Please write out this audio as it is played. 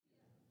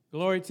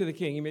Glory to the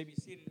King. You may be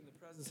seated in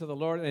the presence of the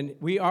Lord, and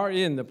we are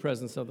in the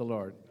presence of the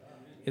Lord.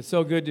 It's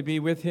so good to be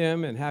with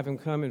him and have him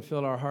come and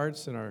fill our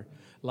hearts and our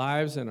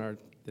lives and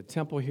the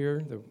temple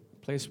here, the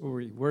place where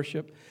we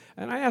worship.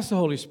 And I asked the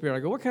Holy Spirit, I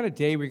go, what kind of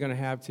day are we going to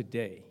have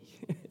today?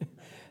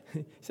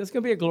 He says, it's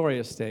going to be a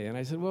glorious day. And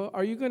I said, well,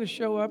 are you going to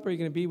show up? Are you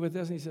going to be with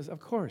us? And he says, of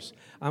course.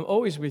 I'm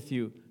always with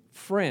you,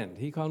 friend.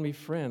 He called me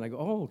friend. I go,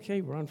 oh, okay,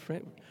 we're on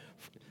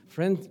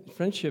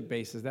friendship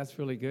basis. That's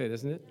really good,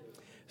 isn't it?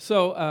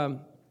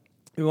 So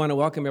we want to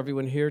welcome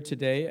everyone here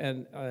today.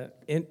 And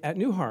at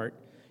New Heart,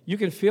 you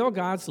can feel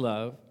God's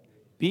love,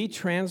 be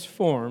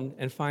transformed,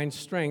 and find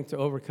strength to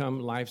overcome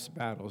life's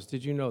battles.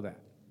 Did you know that?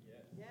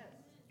 Yes.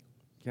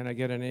 Can I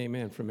get an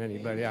amen from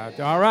anybody out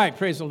there? All right,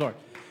 praise the Lord.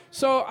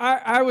 So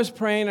I was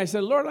praying. I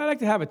said, Lord, I'd like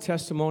to have a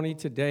testimony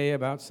today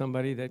about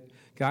somebody that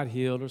got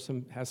healed or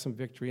has some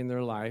victory in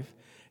their life.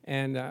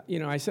 And,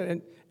 I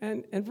said,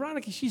 and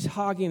Veronica, she's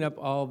hogging up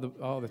all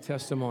the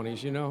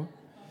testimonies, you know.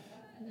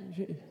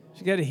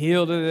 She got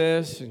healed of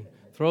this and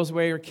throws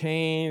away her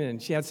cane,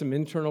 and she had some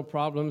internal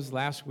problems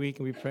last week,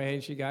 and we prayed,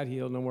 and she got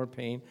healed, no more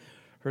pain.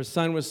 Her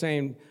son was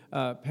saying,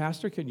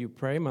 Pastor, can you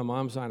pray? My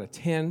mom's on a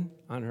 10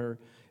 on her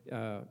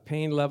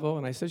pain level.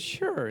 And I said,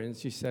 sure. And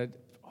she said,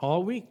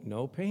 all week,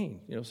 no pain.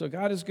 So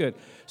God is good.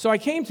 So I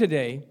came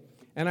today,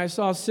 and I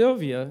saw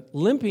Sylvia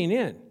limping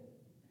in.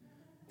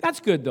 That's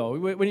good, though.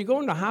 When you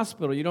go in the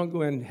hospital, you don't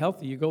go in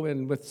healthy. You go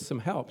in with some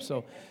help.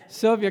 So,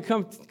 Sylvia,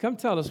 come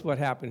tell us what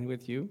happened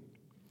with you.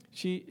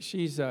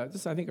 She's this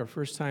is, I think, her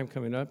first time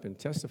coming up and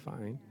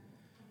testifying.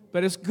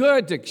 But it's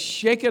good to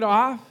shake it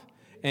off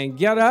and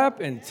get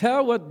up and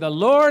tell what the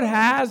Lord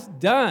has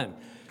done.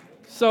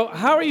 So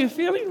how are you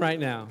feeling right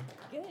now?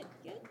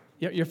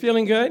 Good. You're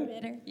feeling good?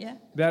 Better, yeah.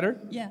 Better?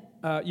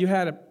 Yeah. You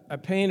had a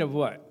pain of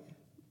what?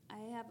 I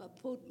have a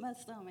pulled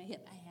muscle on my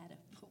hip.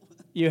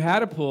 You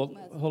had a pull.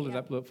 Hold it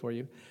up a little for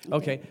you.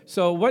 Okay.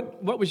 So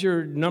what was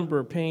your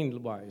number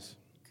pain-wise?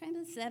 Kind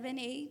of 7,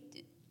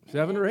 8.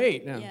 7 or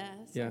 8 now. Yeah.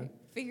 So yeah.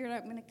 I figured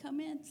I'm going to come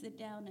in, sit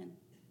down, and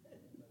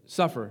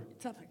suffer.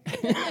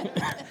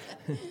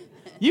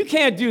 You You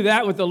can't do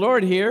that with the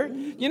Lord here.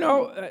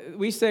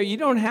 We say you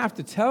don't have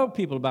to tell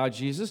people about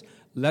Jesus.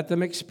 Let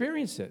them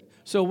experience it.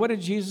 So what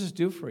did Jesus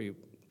do for you?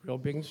 Real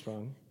big and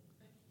strong.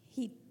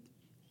 He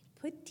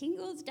put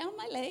tingles down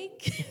my leg,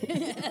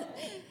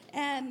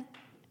 and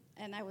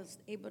I was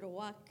able to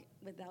walk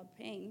without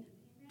pain.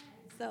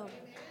 So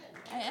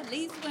I at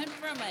least went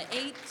from an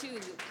 8 to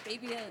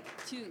maybe a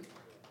 2.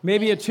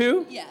 Maybe a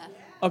 2? Yeah.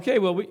 Okay,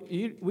 well,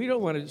 we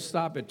don't want to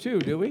stop at 2,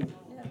 do we? Yeah.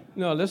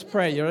 No, let's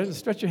pray. Let's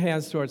stretch your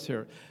hands towards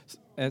here.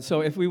 And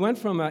so if we went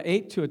from an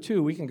 8 to a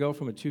 2, we can go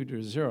from a 2 to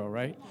a 0,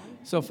 right?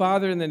 So,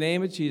 Father, in the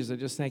name of Jesus, I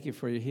just thank you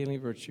for your healing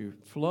virtue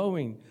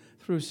flowing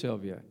through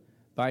Sylvia.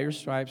 By your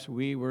stripes,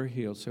 we were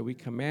healed. So we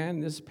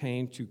command this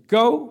pain to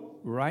go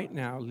right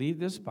now, leave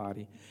this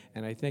body.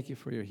 And I thank you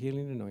for your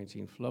healing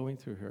anointing flowing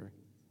through her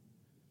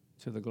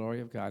to the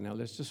glory of God. Now,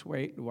 let's just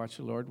wait and watch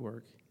the Lord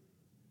work.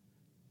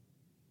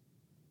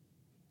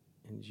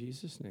 In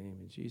Jesus' name,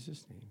 in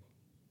Jesus' name.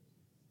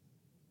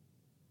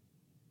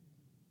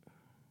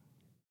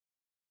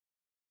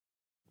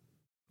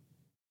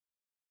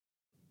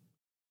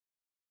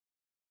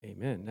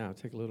 Amen. Now,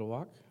 take a little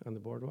walk on the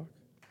boardwalk.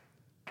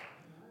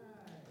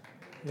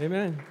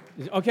 Amen.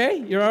 Okay,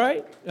 you're all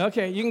right?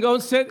 Okay, you can go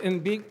and sit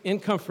and be in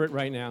comfort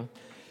right now.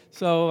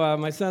 So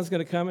my son's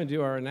going to come and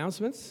do our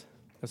announcements.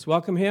 Let's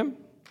welcome him.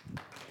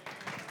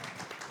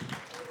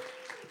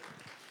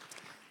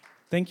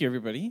 Thank you,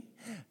 everybody.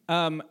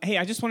 Hey,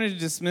 I just wanted to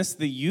dismiss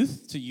the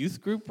youth to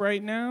youth group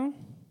right now.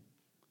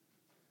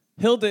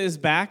 Hilda is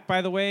back,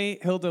 by the way.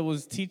 Hilda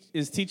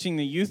is teaching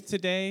the youth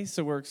today,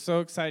 so we're so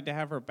excited to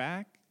have her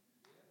back.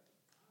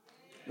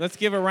 Let's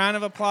give a round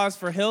of applause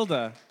for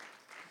Hilda.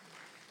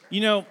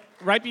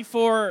 Right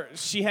before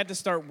she had to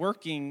start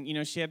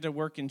working, she had to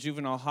work in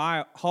juvenile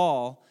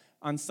hall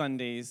on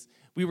Sundays.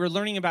 We were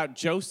learning about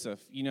Joseph,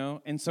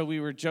 and so we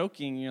were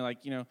joking,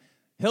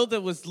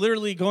 Hilda was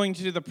literally going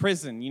to the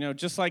prison,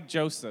 just like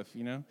Joseph,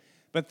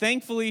 But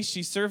thankfully,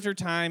 she served her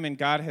time, and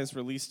God has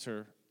released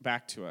her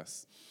back to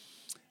us.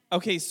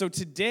 Okay, so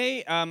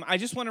today, I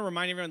just want to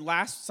remind everyone,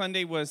 last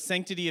Sunday was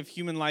Sanctity of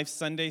Human Life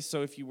Sunday,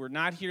 so if you were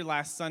not here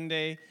last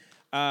Sunday,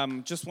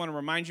 just want to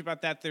remind you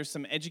about that. There's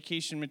some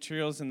education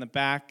materials in the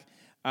back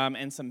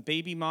and some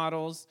baby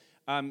models.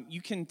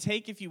 You can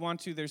take, if you want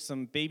to, there's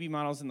some baby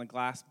models in the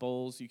glass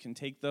bowls. You can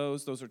take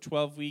those. Those are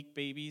 12-week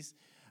babies.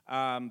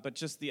 But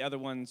just the other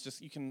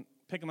ones, you can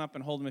pick them up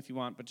and hold them if you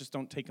want, but just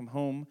don't take them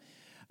home.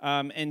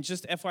 And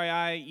just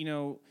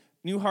FYI,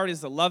 New Heart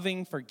is a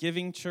loving,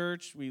 forgiving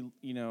church. We,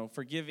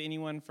 forgive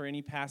anyone for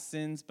any past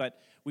sins,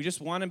 but we just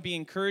want to be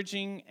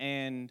encouraging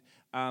and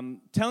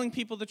telling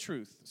people the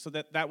truth so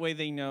that way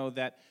they know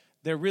that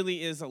there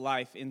really is a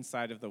life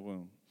inside of the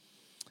womb.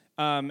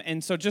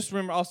 And so just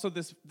remember also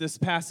this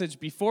passage,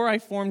 before I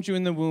formed you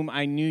in the womb,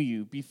 I knew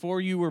you. Before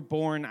you were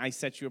born, I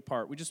set you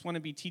apart. We just want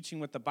to be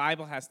teaching what the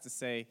Bible has to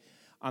say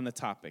on the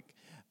topic.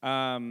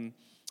 So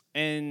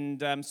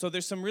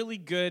there's some really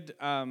good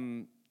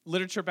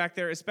literature back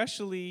there,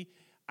 especially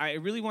I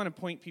really want to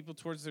point people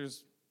towards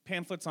there's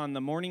pamphlets on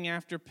the morning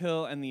after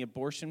pill and the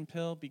abortion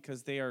pill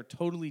because they are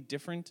totally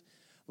different.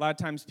 A lot of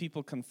times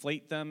people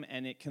conflate them,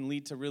 and it can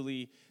lead to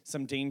really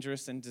some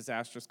dangerous and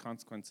disastrous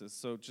consequences.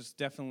 So just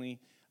definitely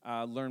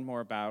learn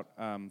more about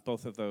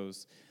both of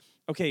those.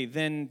 Okay,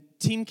 then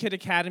Teen Kid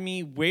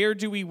Academy, where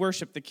do we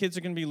worship? The kids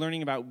are going to be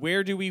learning about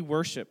where do we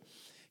worship.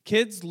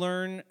 Kids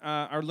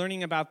are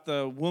learning about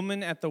the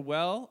woman at the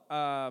well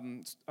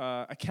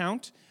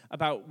account,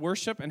 about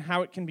worship and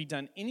how it can be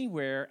done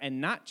anywhere and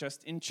not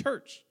just in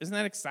church. Isn't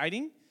that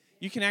exciting?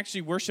 You can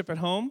actually worship at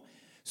home.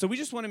 So we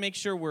just want to make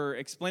sure we're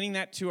explaining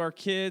that to our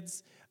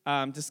kids,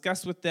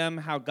 discuss with them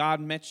how God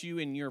met you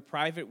in your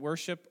private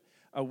worship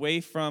away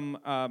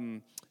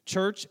from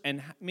church,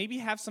 and maybe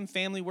have some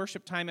family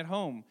worship time at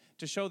home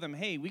to show them,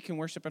 hey, we can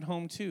worship at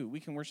home too. We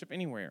can worship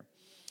anywhere.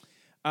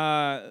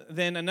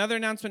 Then another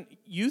announcement,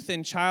 youth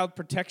and child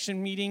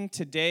protection meeting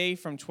today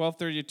from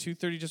 12:30 to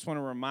 2:30. Just want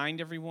to remind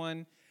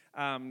everyone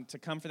to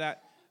come for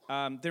that.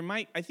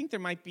 I think there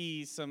might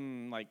be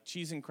some like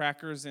cheese and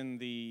crackers in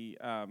the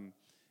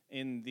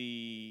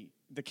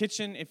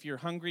kitchen if you're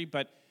hungry,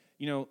 but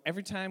you know,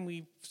 every time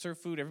we serve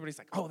food, everybody's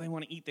like, oh, they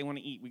want to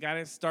eat. We got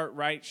to start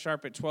right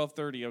sharp at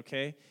 12:30,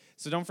 okay?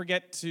 So don't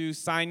forget to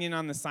sign in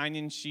on the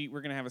sign-in sheet. We're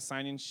going to have a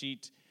sign-in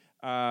sheet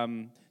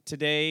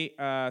today.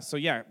 So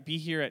yeah, be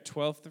here at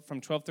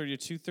from 12:30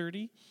 to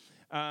 2:30.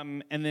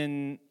 And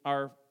then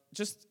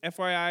just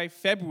FYI,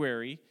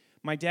 February,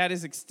 my dad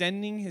is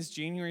extending his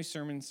January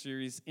sermon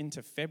series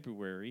into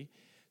February.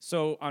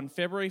 So on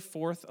February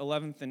 4th,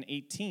 11th, and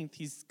 18th,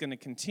 he's going to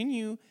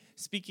continue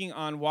speaking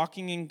on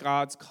walking in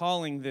God's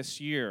calling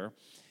this year.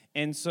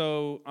 And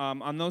so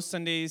on those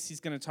Sundays, he's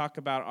going to talk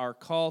about our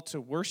call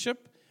to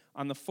worship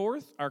on the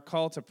 4th, our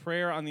call to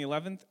prayer on the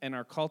 11th, and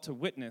our call to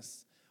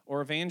witness or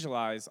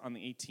evangelize on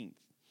the 18th.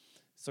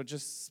 So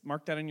just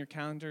mark that in your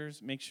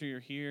calendars. Make sure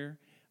you're here.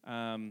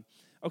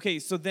 Okay,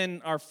 so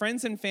then our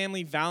friends and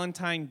family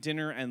Valentine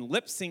dinner and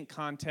lip sync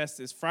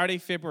contest is Friday,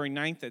 February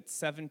 9th at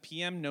 7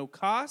 p.m., no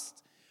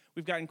cost.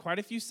 We've gotten quite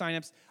a few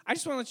signups. I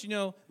just want to let you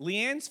know,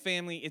 Leanne's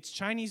family, it's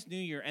Chinese New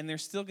Year, and they're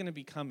still going to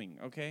be coming,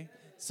 okay?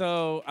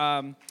 So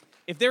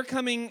if they're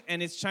coming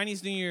and it's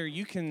Chinese New Year,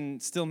 you can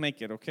still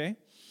make it, okay?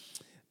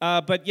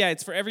 But yeah,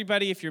 it's for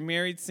everybody. If you're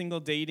married, single,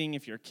 dating,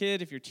 if you're a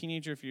kid, if you're a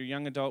teenager, if you're a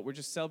young adult, we're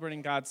just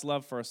celebrating God's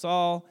love for us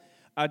all.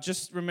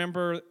 Just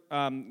remember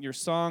your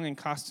song and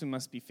costume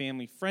must be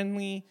family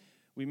friendly.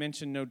 We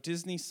mentioned no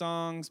Disney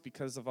songs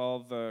because of all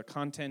the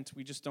content.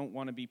 We just don't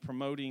want to be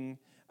promoting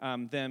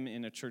them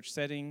in a church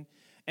setting.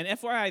 And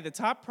FYI, the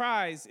top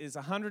prize is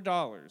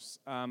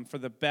 $100 for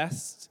the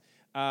best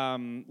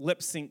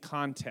lip sync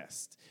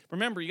contest.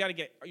 Remember, you got to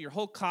get your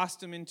whole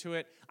costume into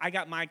it. I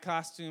got my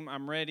costume.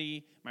 I'm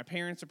ready. My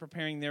parents are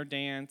preparing their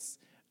dance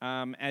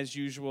as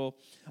usual.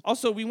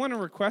 Also, we want to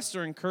request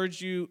or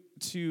encourage you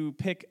to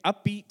pick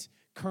upbeat,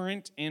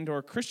 current, and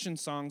or Christian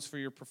songs for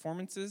your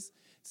performances.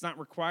 It's not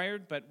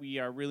required, but we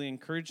are really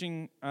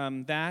encouraging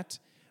that.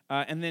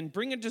 And then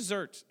bring a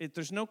dessert.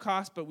 There's no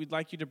cost, but we'd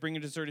like you to bring a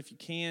dessert if you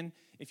can.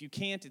 If you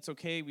can't, it's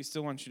okay. We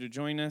still want you to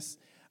join us.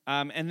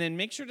 And then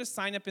make sure to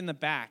sign up in the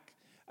back.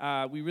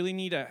 We really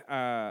need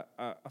a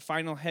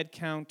final head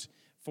count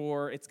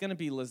for, it's going to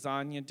be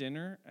lasagna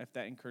dinner, if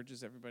that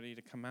encourages everybody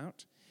to come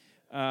out.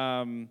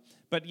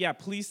 But yeah,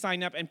 please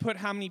sign up and put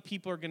how many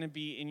people are going to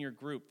be in your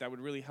group. That would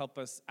really help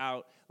us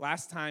out.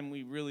 Last time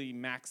we really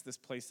maxed this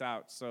place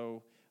out,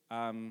 so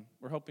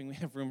we're hoping we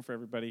have room for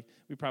everybody.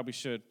 We probably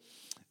should.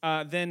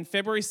 Then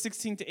February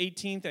 16th to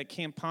 18th at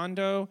Camp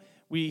Pondo,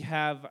 we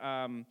have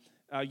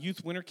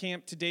Youth Winter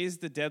Camp. Today's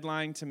the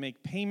deadline to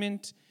make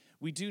payment.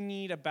 We do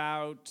need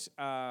about,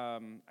 I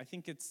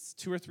think it's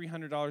 $200 or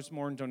 $300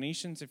 more in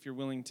donations if you're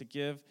willing to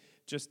give.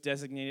 Just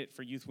designate it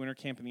for Youth Winter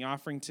Camp in the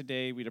offering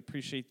today. We'd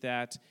appreciate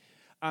that.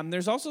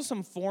 There's also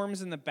some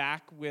forms in the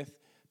back with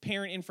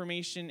parent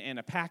information and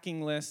a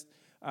packing list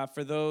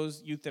for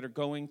those youth that are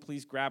going.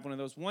 Please grab one of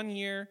those. One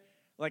year,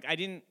 I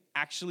didn't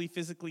actually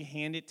physically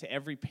hand it to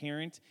every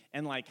parent,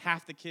 and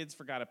half the kids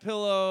forgot a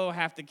pillow,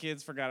 half the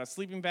kids forgot a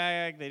sleeping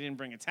bag, they didn't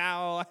bring a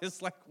towel. I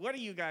was like, what are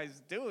you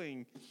guys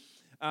doing?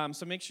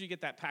 So make sure you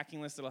get that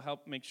packing list. It'll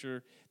help make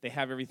sure they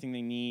have everything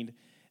they need.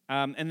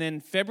 And then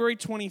February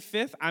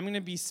 25th, I'm going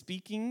to be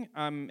speaking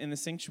in the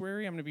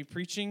sanctuary. I'm going to be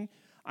preaching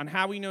on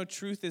how we know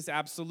truth is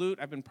absolute.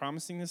 I've been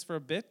promising this for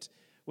a bit.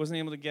 Wasn't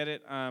able to get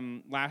it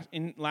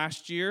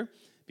last year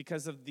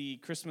because of the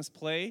Christmas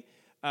play.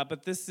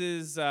 But this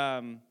is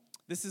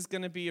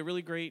going to be a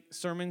really great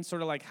sermon,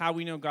 sort of like how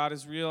we know God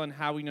is real and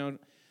how we know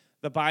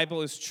the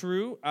Bible is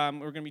true. We're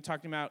going to be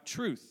talking about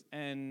truth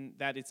and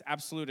that it's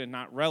absolute and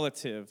not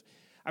relative.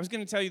 I was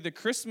going to tell you the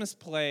Christmas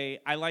play,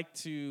 I like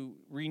to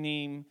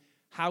rename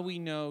How We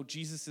Know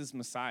Jesus is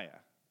Messiah,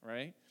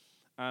 right?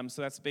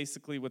 So that's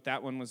basically what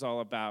that one was all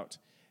about.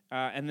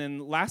 And then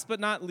last but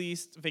not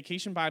least,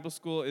 Vacation Bible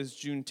School is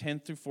June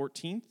 10th through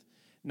 14th,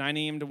 9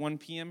 a.m. to 1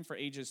 p.m. for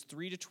ages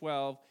 3 to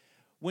 12.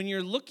 When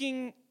you're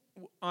looking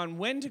on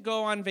when to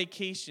go on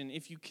vacation,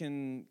 if you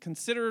can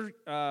consider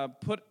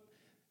put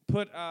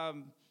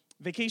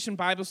Vacation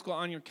Bible School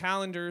on your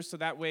calendar, so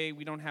that way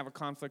we don't have a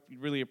conflict. We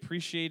really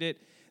appreciate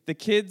it. The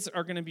kids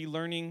are going to be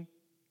learning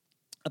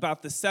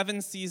about the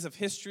 7 C's of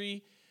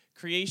history: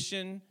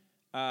 creation,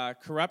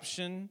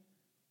 corruption,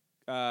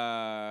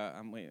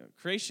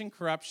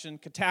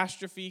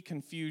 catastrophe,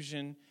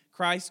 confusion,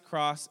 Christ,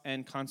 cross,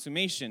 and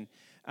consummation.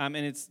 And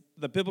it's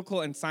the biblical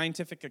and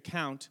scientific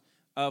account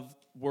of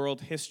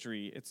world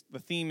history. The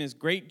theme is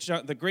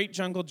the Great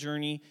Jungle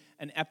Journey,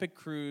 an epic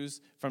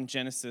cruise from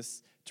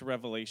Genesis to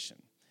Revelation.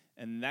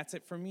 And that's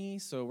it for me,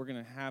 so we're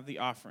going to have the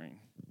offering.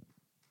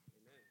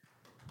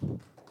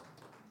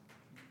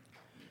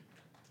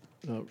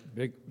 Oh,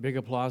 big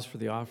applause for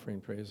the offering,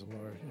 praise the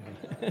Lord.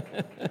 Yeah.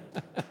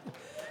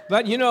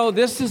 But, you know,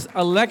 this is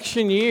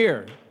election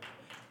year.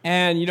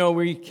 And, you know,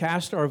 we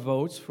cast our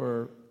votes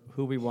for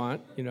who we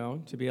want, you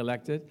know, to be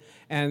elected.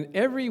 And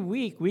every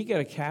week we get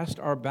to cast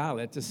our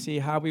ballot to see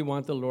how we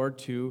want the Lord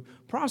to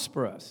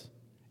prosper us.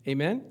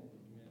 Amen?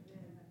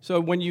 So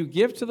when you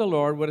give to the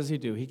Lord, what does he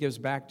do? He gives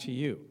back to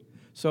you.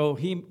 So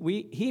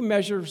he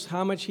measures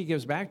how much he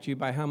gives back to you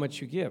by how much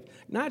you give.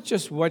 Not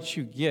just what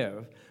you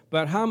give,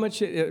 but how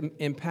much it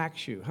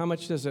impacts you. How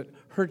much does it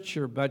hurt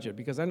your budget?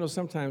 Because I know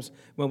sometimes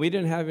when we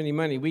didn't have any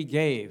money, we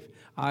gave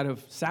out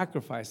of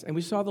sacrifice. And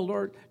we saw the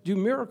Lord do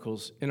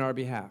miracles in our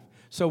behalf.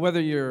 So whether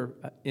you're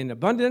in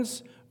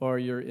abundance or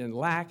you're in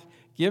lack,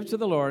 give to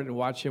the Lord and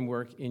watch him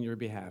work in your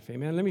behalf.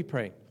 Amen. Let me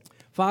pray.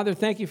 Father,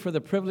 thank you for the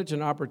privilege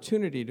and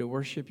opportunity to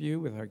worship you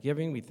with our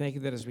giving. We thank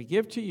you that as we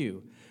give to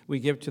you, we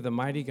give to the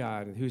mighty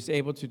God who's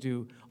able to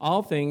do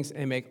all things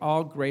and make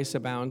all grace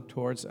abound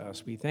towards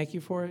us. We thank you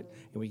for it,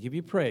 and we give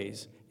you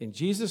praise. In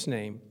Jesus'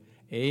 name,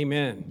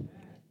 amen.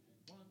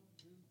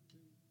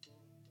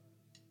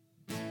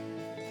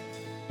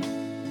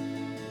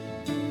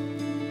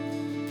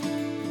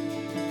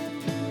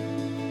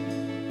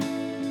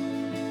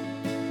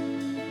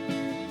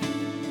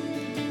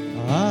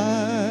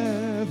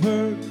 I've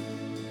heard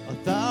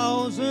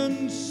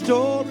 1,000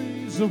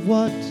 stories of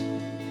what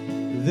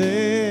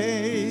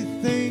they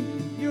think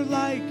you're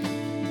like,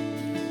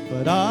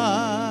 but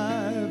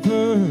I've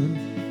heard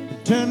the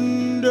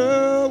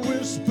tender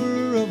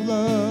whisper of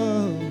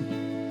love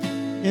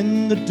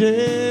in the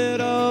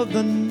dead of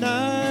the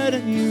night,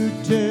 and you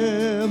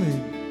tell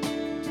me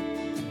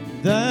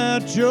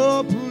that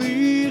you're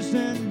pleased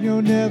and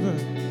you're never,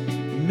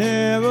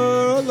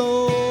 never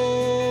alone,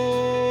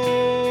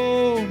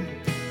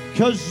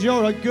 'cause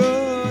you're a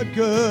good,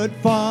 good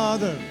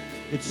Father.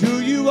 It's who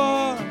you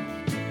are.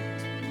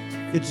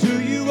 It's who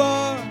you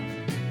are.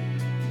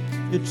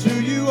 It's who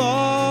you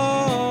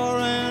are,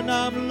 and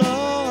I'm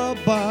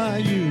loved by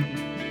you.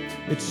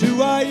 It's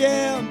who I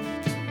am.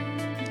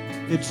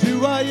 It's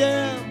who I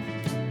am.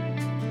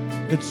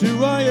 It's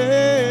who I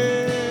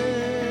am.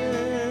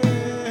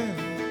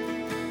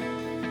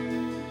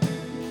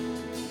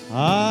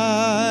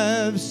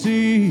 I've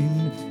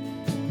seen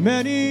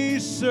many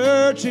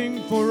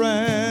searching for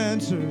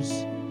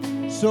answers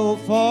so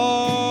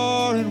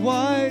far and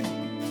wide,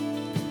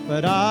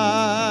 but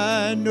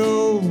I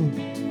know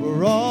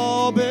we're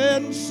all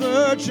been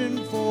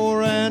searching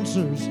for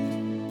answers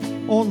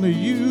only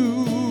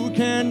you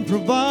can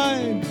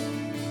provide,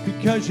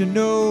 because you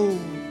know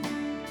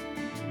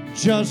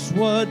just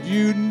what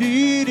you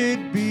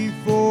needed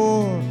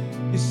before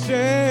you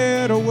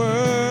said a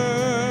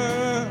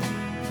word.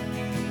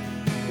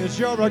 'Cause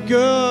you're a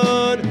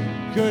good,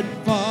 good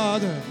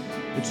Father.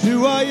 It's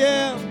who I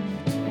am.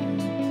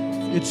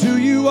 It's who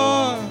you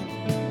are.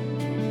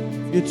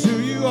 It's who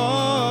you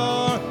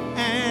are,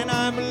 and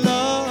I'm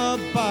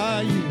loved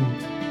by you.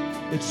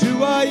 It's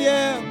who I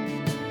am.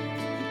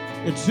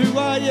 It's who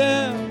I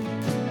am.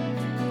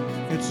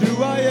 It's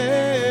who I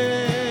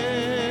am.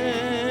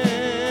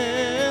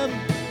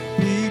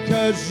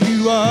 Because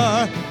you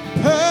are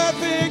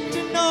perfect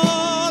in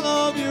all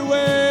of your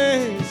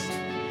ways.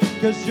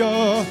 Because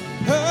you're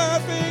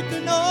perfect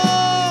in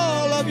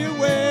all of your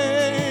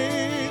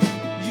ways.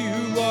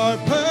 You are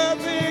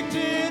perfect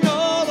in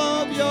all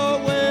of your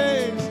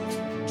ways.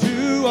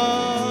 To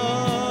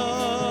us,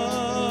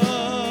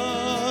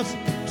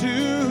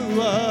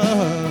 to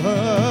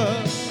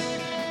us.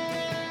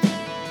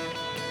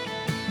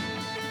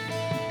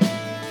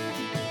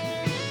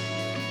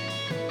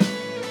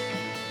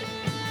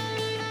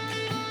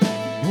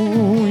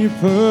 Oh, you're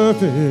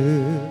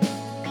perfect.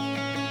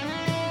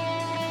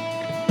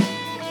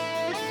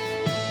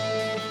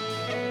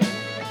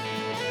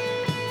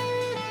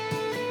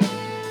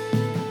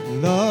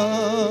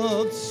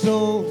 Love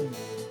so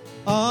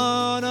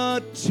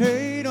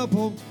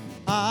unattainable,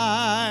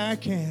 I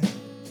can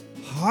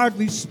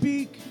hardly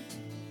speak.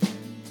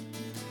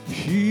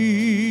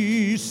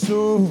 Peace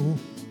so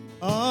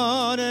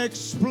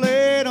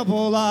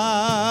unexplainable,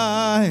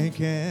 I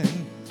can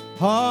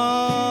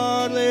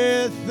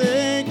hardly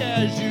think.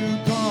 As you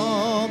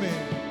call me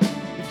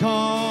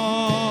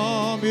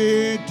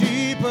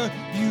deeper,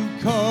 you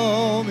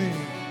call me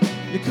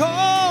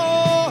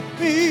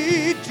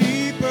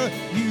deeper,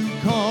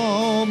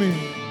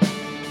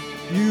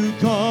 you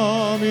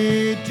call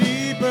me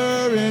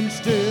deeper, and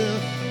still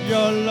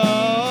your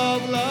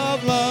love,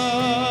 love,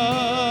 love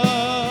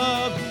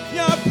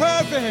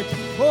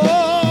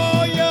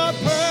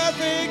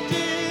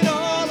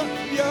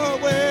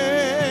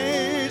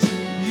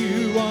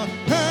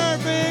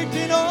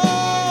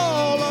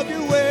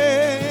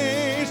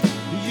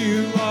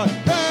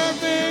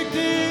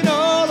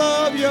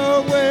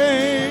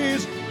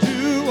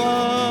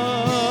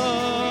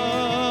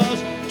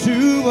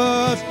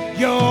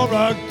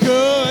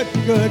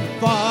good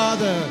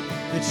Father.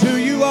 It's who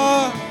you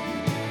are.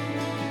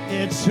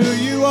 It's who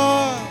you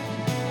are.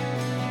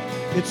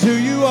 It's who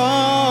you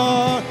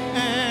are.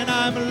 And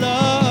I'm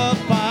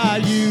loved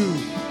by you.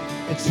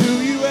 It's who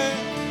you are.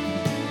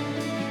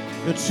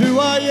 It's who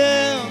I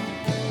am.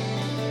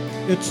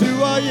 It's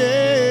who I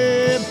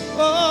am.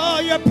 Oh,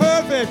 you're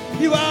perfect.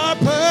 You are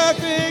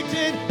perfect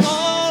in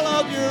all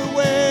of your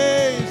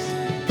ways.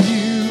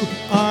 You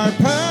are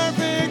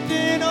perfect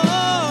in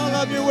all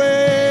of your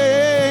ways.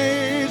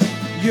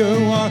 You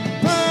are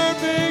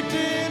perfect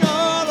in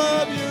all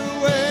of your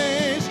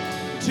ways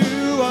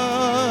to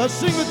us.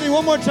 Sing with me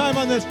one more time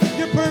on this.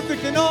 You're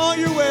perfect in all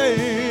your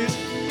ways.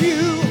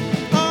 You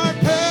are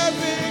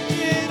perfect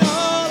in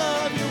all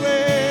of your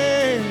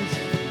ways.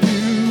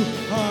 You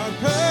are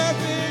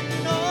perfect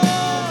in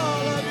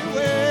all of your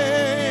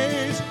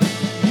ways.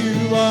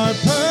 You are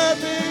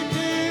perfect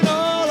in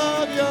all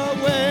of your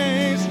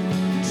ways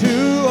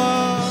to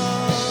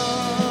us.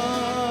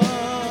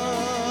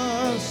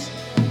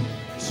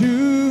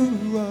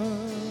 To us.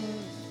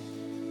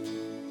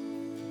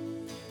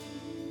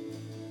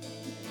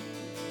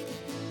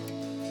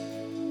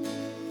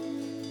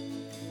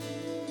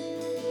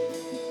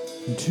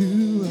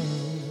 To us.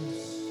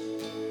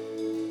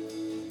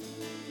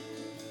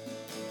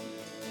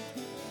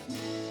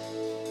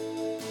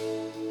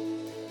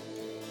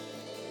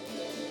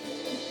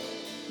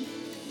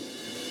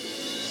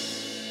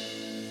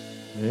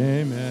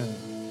 Amen.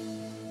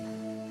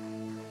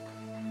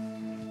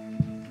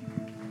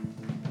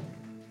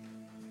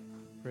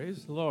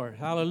 Praise the Lord.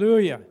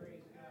 Hallelujah.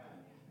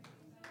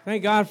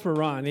 Thank God for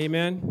Ron.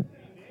 Amen.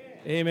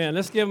 Amen.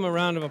 Let's give him a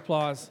round of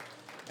applause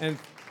and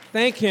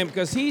thank him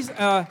because he's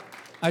a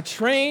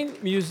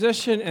trained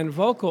musician and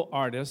vocal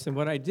artist. And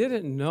what I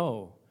didn't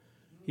know,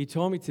 he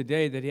told me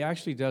today that he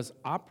actually does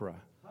opera.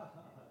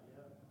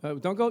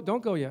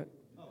 Don't go yet.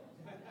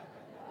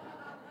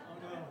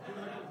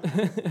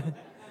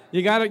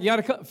 You got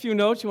a few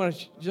notes. You want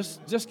to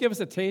just give us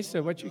a taste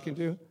of what you can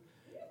do?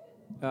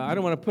 I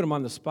don't want to put him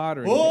on the spot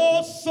or anything.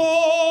 Oh,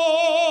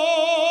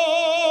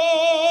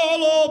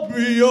 solo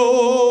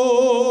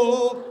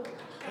mio.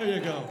 There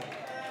you go.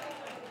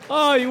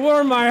 Oh, you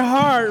warmed my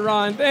heart,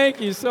 Ron. Thank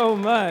you so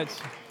much.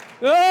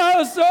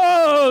 Oh,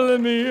 sole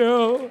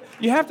mio.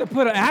 You have to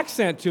put an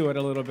accent to it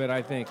a little bit,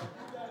 I think.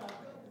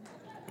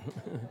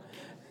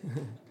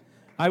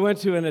 I went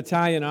to an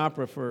Italian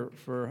opera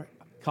for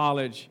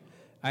college.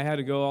 I had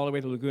to go all the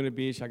way to Laguna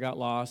Beach. I got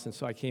lost, and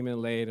so I came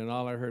in late, and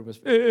all I heard was,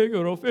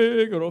 Figaro,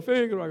 Figaro,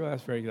 Figaro. I go,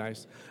 that's very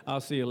nice.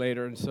 I'll see you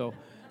later. And so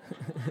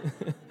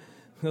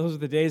those are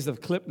the days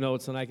of clip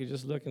notes, and I could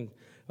just look and,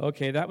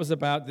 okay, that was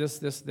about this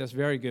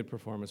very good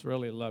performance.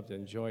 Really loved it,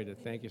 enjoyed it.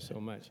 Thank you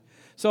so much.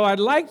 So I'd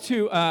like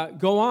to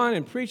go on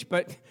and preach,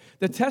 but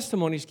the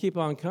testimonies keep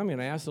on coming.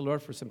 I asked the Lord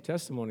for some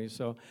testimonies.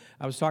 So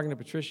I was talking to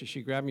Patricia.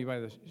 She grabbed me by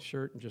the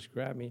shirt and just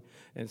grabbed me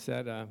and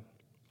said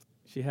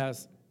she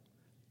has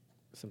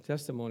some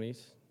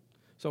testimonies.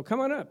 So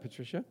come on up,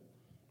 Patricia.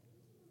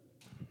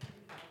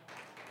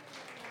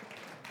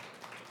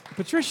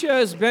 Patricia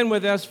has been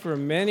with us for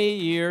many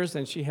years,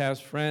 and she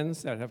has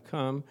friends that have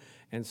come.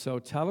 And so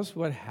tell us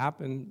what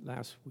happened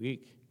last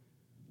week.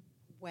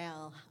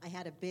 Well, I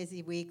had a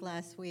busy week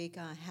last week.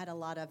 I had a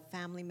lot of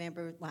family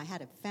members. Well, I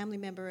had a family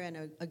member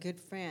and a good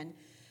friend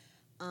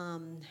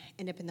end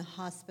up in the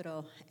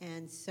hospital.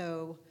 And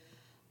so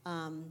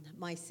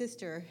my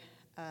sister,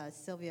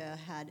 Sylvia,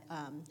 had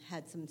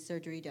some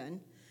surgery done.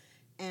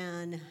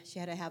 And she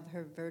had to have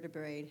her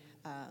vertebrae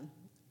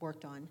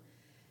worked on.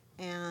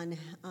 And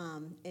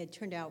it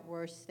turned out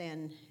worse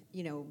than,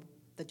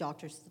 the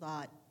doctors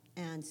thought.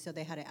 And so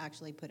they had to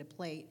actually put a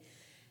plate.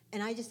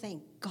 And I just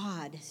thank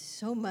God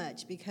so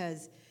much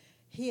because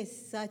he is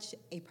such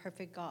a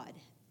perfect God,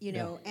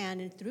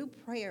 and through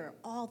prayer,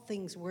 all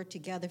things work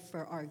together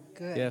for our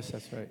good. Yes,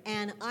 that's right.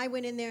 And I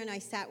went in there and I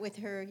sat with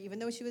her. Even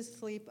though she was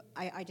asleep,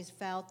 I just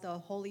felt the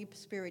Holy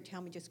Spirit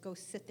tell me, just go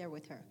sit there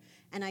with her.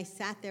 And I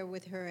sat there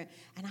with her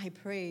and I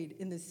prayed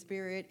in the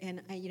Spirit.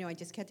 And, I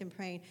just kept on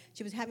praying.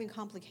 She was having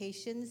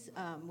complications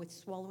with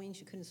swallowing.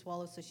 She couldn't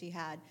swallow, so she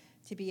had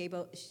to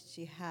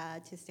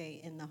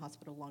stay in the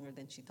hospital longer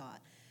than she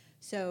thought.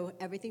 So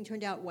everything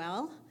turned out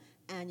well.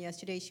 And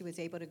yesterday she was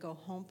able to go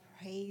home.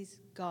 Praise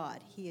God.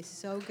 He is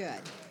so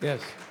good.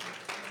 Yes.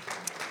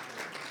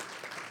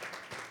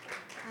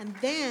 And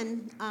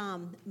then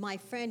my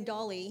friend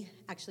Dolly,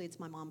 actually it's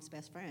my mom's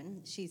best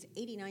friend, she's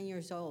 89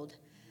 years old.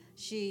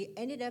 She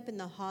ended up in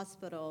the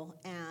hospital,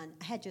 and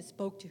I had just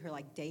spoke to her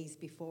like days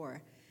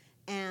before.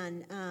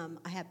 And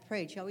I had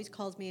prayed. She always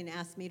calls me and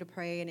asks me to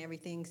pray and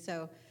everything.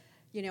 So,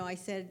 I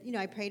said,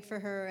 I prayed for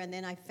her, and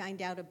then I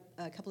find out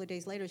a couple of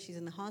days later she's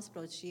in the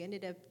hospital. She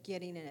ended up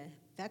getting an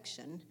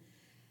infection,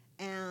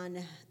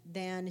 and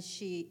then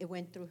it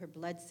went through her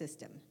blood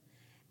system.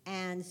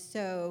 And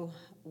so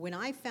when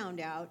I found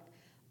out,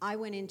 I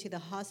went into the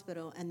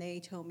hospital, and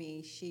they told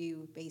me she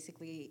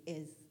basically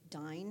is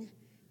dying,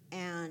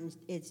 and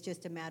it's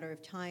just a matter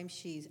of time.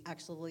 She's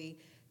actually,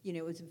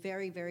 it was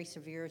very, very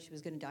severe. She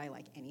was going to die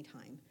like any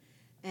time.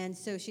 And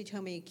so she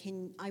told me,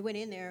 I went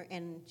in there,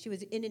 and she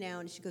was in and out,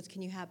 and she goes,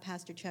 can you have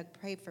Pastor Chuck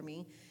pray for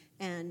me?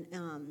 And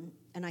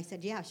I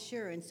said, yeah,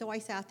 sure. And so I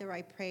sat there,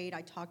 I prayed,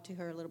 I talked to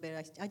her a little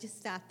bit. I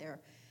just sat there.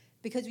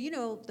 Because,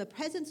 the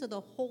presence of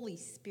the Holy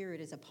Spirit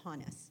is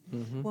upon us.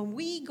 Mm-hmm. When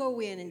we go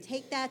in and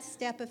take that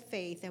step of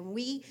faith and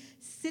we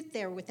sit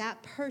there with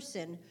that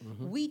person,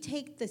 mm-hmm. we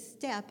take the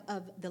step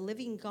of the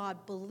living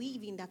God,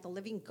 believing that the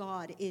living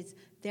God is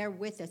there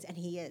with us, and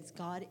he is.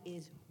 God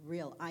is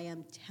real. I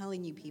am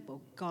telling you,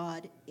 people,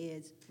 God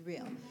is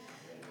real.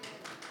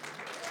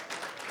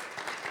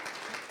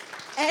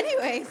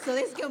 Anyway, so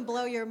this is going to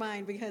blow your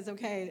mind because,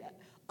 okay,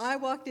 I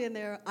walked in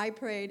there, I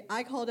prayed,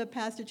 I called up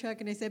Pastor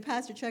Chuck, and I said,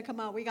 Pastor Chuck, come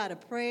on, we got to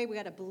pray, we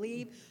got to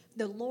believe.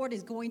 The Lord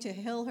is going to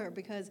heal her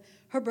because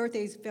her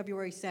birthday is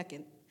February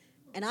 2nd.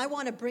 And I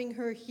want to bring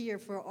her here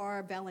for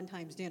our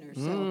Valentine's dinner.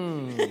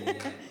 So,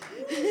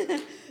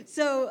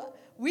 so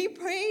we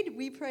prayed,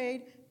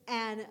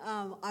 and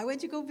I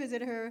went to go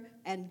visit her,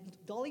 and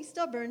Dolly's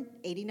stubborn,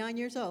 89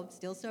 years old,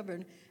 still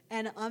stubborn.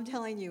 And I'm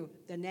telling you,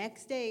 the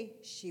next day,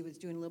 she was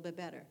doing a little bit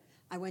better.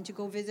 I went to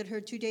go visit her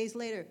 2 days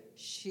later.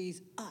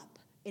 She's up.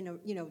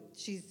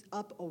 She's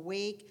up,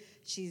 awake.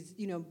 She's,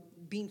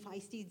 being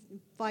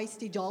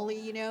feisty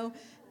Dolly,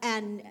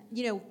 And,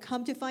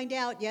 come to find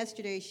out,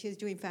 yesterday she's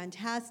doing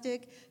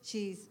fantastic.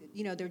 She's,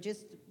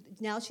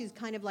 now she's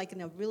kind of like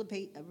in a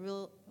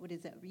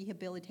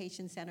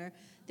rehabilitation center.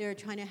 They're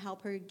trying to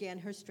help her gain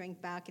her strength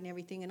back and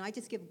everything. And I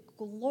just give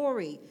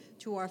glory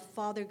to our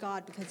Father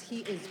God because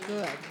he is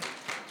good.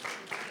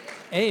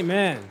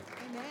 Amen.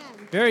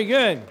 Amen. Very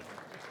good.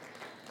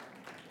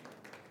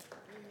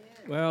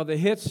 Well, the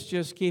hits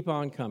just keep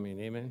on coming.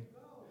 Amen.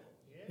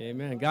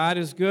 Amen. God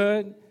is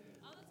good.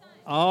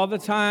 All the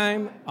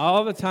time.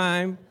 All the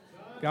time.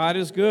 God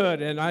is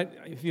good. And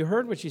if you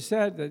heard what she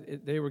said,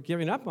 that they were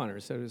giving up on her.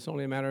 Said it's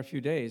only a matter of a few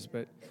days.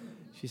 But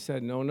she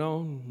said, no.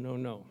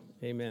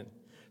 Amen.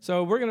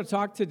 So we're going to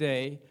talk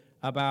today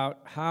about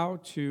how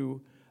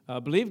to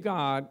believe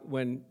God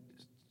when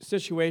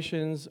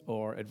situations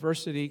or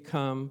adversity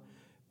come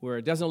where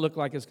it doesn't look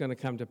like it's going to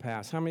come to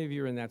pass. How many of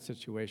you are in that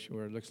situation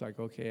where it looks like,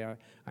 okay,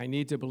 I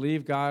need to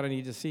believe God, I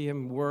need to see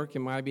him work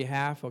in my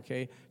behalf,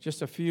 okay?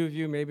 Just a few of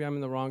you, maybe I'm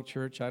in the wrong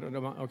church, I don't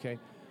know, okay.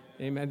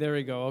 Amen, there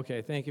we go,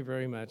 okay, thank you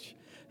very much.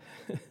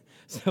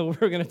 So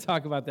we're going to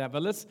talk about that,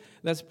 but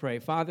let's pray.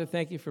 Father,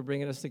 thank you for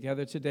bringing us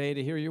together today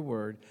to hear your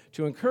word,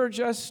 to encourage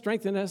us,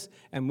 strengthen us,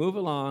 and move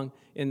along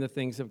in the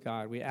things of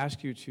God. We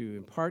ask you to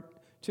impart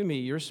to me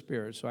your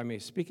spirit so I may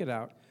speak it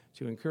out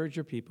to encourage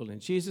your people.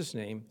 In Jesus'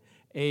 name,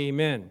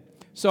 amen.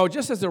 So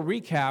just as a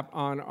recap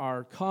on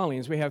our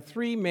callings, we have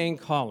three main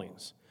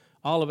callings.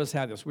 All of us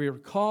have this. We are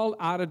called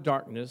out of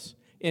darkness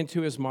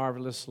into his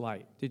marvelous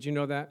light. Did you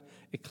know that?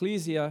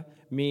 Ecclesia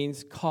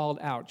means called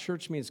out.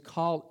 Church means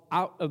called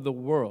out of the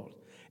world.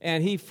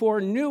 And he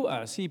foreknew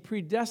us. He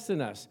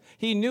predestined us.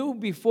 He knew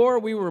before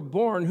we were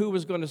born who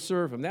was going to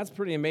serve him. That's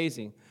pretty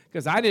amazing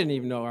because I didn't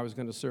even know I was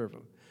going to serve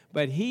him.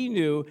 But he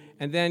knew,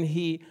 and then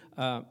he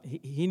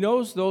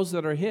knows those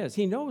that are his.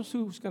 He knows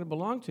who's going to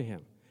belong to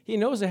him. He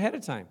knows ahead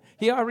of time.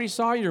 He already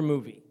saw your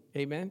movie,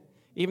 amen?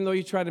 Even though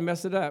you try to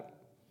mess it up,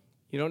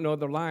 you don't know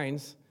the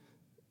lines.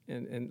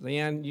 And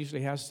Leanne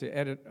usually has to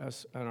edit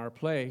us on our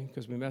play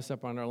because we mess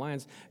up on our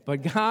lines.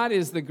 But God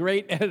is the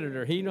great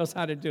editor. He knows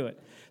how to do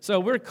it. So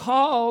we're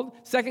called,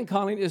 second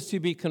calling is to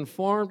be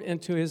conformed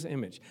into his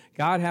image.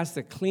 God has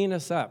to clean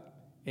us up,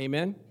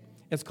 amen?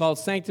 It's called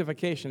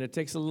sanctification. It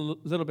takes a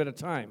little bit of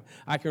time.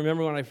 I can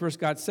remember when I first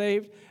got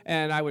saved,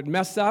 and I would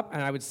mess up,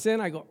 and I would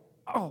sin. I go,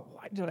 oh,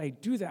 why did I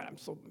do that? I'm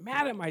so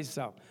mad at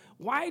myself.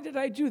 Why did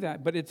I do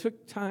that? But it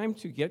took time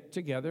to get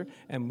together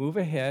and move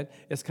ahead.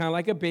 It's kind of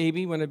like a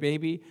baby. When a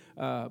baby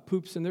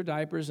poops in their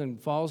diapers and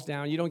falls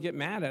down, you don't get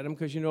mad at them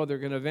because you know they're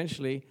going to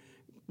eventually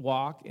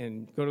walk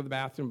and go to the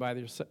bathroom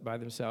by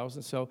themselves.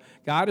 And so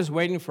God is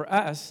waiting for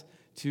us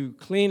to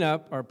clean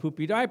up our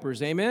poopy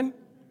diapers. Amen?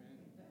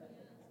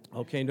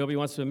 Okay, nobody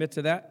wants to admit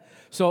to that.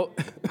 So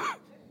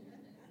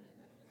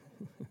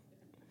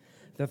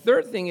the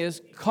third thing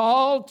is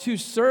called to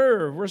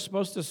serve. We're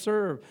supposed to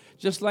serve.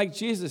 Just like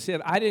Jesus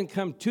said, I didn't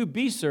come to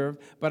be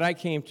served, but I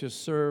came to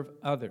serve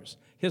others.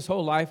 His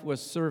whole life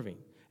was serving,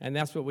 and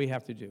that's what we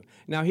have to do.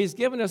 Now, he's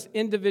given us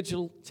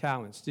individual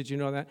talents. Did you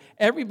know that?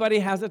 Everybody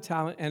has a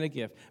talent and a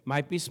gift.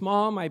 Might be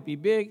small, might be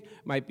big,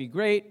 might be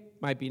great,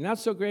 might be not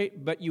so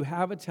great, but you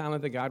have a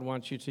talent that God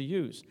wants you to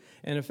use.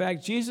 And in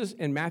fact, Jesus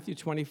in Matthew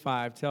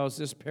 25 tells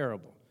this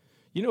parable.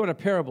 You know what a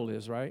parable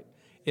is, right?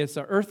 It's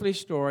an earthly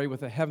story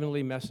with a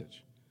heavenly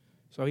message.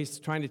 So he's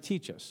trying to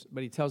teach us,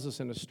 but he tells us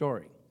in a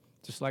story,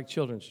 just like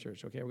children's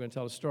church. Okay, we're going to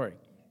tell a story.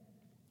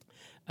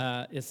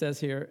 It says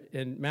here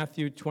in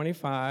Matthew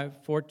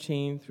 25,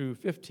 14 through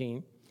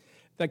 15,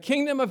 the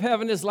kingdom of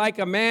heaven is like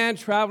a man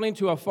traveling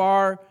to a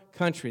far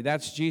country.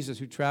 That's Jesus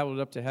who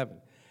traveled up to heaven,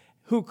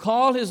 who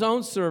called his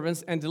own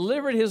servants and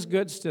delivered his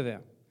goods to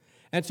them.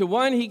 And to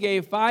one he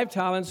gave 5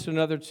 talents, to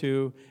another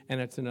 2,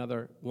 and to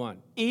another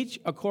 1, each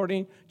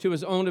according to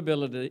his own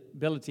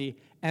ability.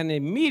 And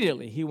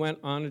immediately he went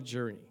on a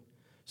journey.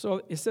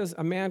 So it says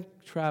a man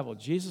traveled,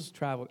 Jesus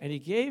traveled, and he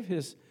gave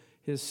his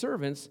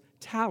servants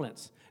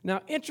talents.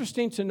 Now,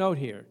 interesting to note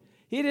here,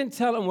 he didn't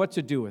tell them what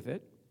to do with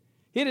it.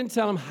 He didn't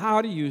tell them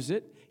how to use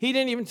it. He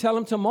didn't even tell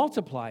them to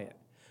multiply it.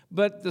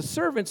 But the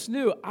servants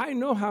knew, I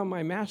know how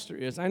my master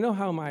is. I know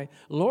how my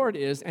Lord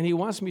is, and he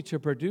wants me to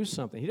produce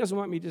something. He doesn't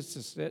want me just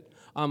to sit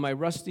on my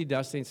rusty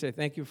dusty and say,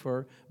 thank you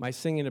for my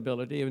singing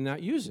ability, and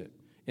not use it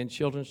in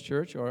children's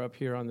church or up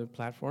here on the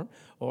platform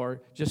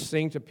or just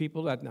sing to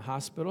people at the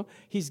hospital.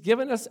 He's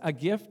given us a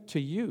gift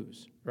to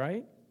use,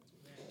 right?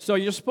 So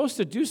you're supposed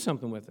to do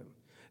something with him.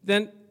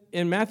 Then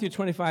in Matthew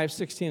 25,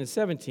 16 and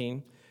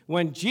 17,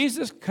 when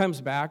Jesus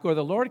comes back or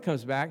the Lord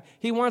comes back,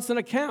 he wants an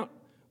account.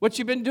 What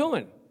you been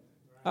doing?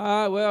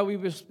 Well, we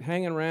was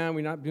hanging around.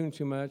 We're not doing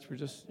too much. We're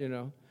just,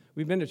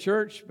 we've been to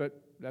church,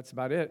 but that's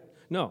about it.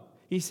 No,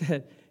 he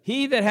said,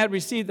 he that had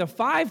received the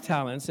 5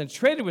 talents and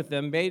traded with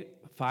them made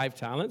 5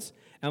 talents.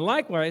 And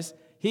likewise,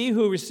 he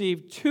who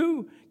received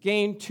 2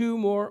 gained 2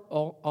 more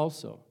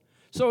also.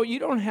 So you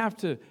don't have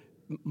to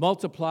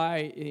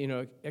multiply,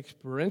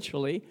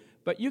 exponentially,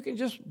 but you can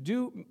just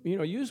do,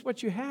 use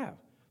what you have.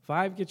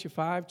 5 get you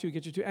 5, 2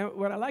 get you 2. And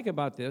what I like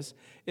about this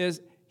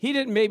is he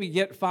didn't maybe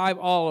get 5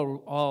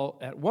 all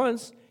at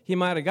once. He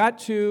might have got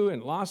 2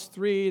 and lost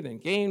 3, then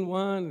gained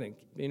 1,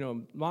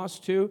 then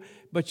lost 2.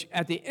 But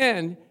at the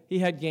end, he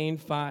had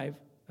gained 5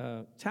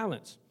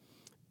 talents.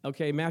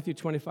 Okay, Matthew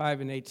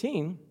 25 and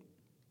 18.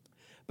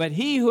 But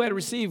he who had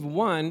received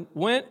 1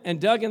 went and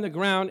dug in the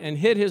ground and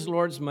hid his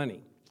Lord's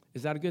money.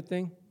 Is that a good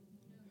thing?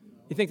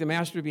 You think the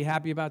master would be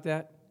happy about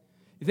that?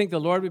 You think the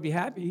Lord would be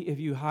happy if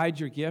you hide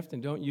your gift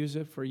and don't use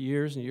it for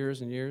years and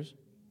years and years?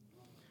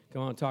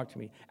 Come on, talk to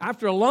me.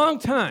 After a long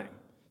time,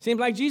 seems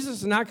like Jesus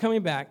is not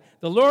coming back,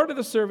 the Lord of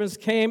the servants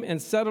came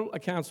and settled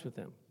accounts with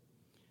them.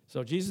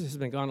 So Jesus has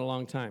been gone a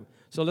long time.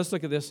 So let's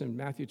look at this in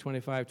Matthew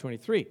 25,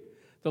 23.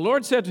 The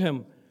Lord said to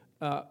him,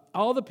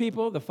 all the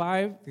people, the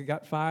 5 that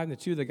got 5, and the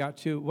 2 that got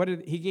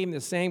 2, he gave him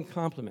the same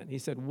compliment. He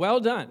said, well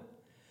done,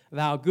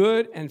 thou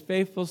good and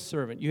faithful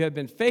servant. You have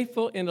been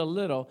faithful in a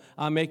little,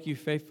 I'll make you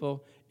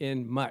faithful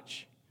in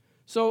much.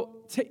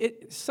 So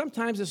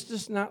sometimes it's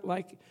just not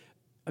like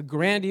a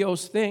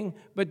grandiose thing,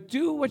 but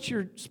do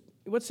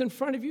what's in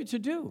front of you to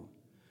do.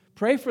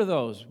 Pray for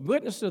those,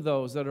 witness to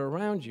those that are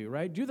around you,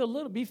 right?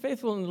 Be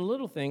faithful in the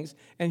little things,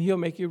 and he'll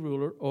make you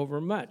ruler over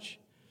much.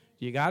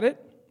 You got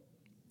it?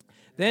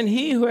 Then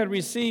he who had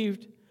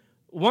received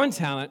 1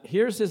 talent,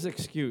 here's his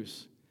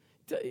excuse.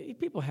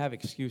 People have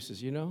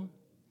excuses,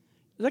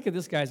 Look at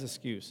this guy's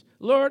excuse.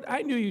 Lord,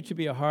 I knew you to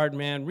be a hard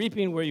man,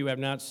 reaping where you have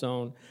not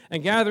sown,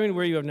 and gathering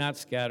where you have not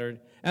scattered.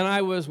 And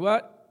I was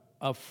what?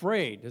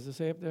 Afraid. Does it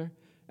say up there?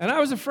 And I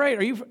was afraid.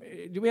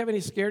 Do we have any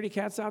scaredy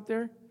cats out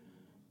there?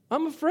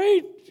 I'm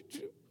afraid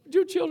to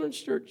do children's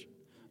church.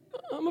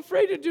 I'm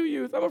afraid to do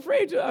youth. I'm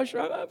afraid to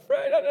usher. I'm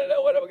afraid. I don't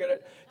know what I'm going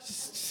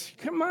to.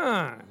 Come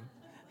on.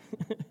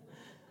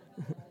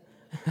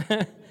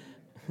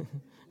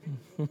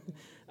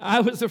 I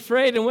was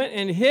afraid and went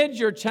and hid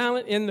your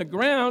talent in the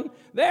ground.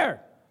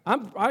 There,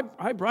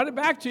 I brought it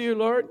back to you,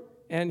 Lord.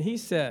 And he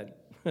said,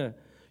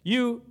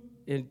 you,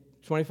 in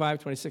 25,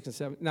 26, and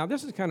 7. Now,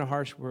 this is kind of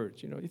harsh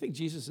words. You think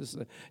Jesus is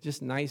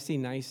just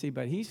nicey,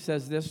 but he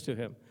says this to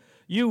him.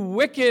 You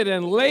wicked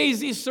and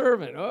lazy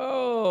servant.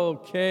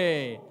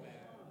 Okay.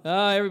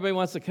 Everybody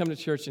wants to come to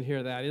church and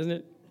hear that, isn't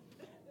it?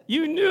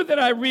 You knew that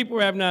I reap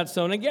where I have not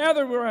sown and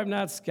gather where I have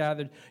not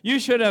scattered. You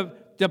should have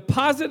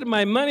deposited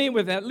my money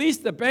with at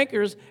least the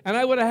bankers, and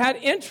I would have had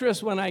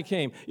interest when I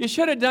came. You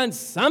should have done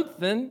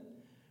something.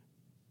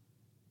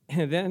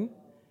 And then,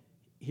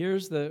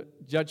 here's the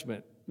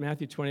judgment,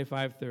 Matthew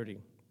 25:30.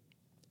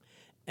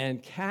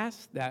 And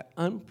cast that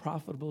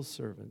unprofitable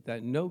servant,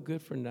 that no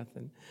good for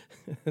nothing,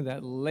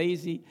 that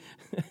lazy,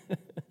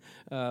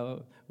 I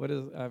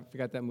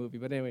forgot that movie,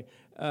 but anyway,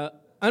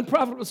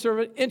 unprofitable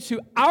servant into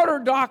outer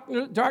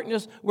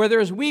darkness where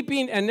there's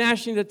weeping and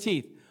gnashing of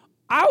teeth.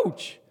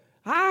 Ouch!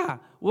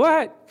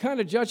 What kind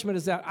of judgment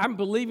is that? I'm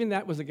believing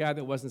that was a guy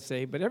that wasn't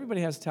saved, but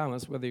everybody has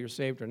talents, whether you're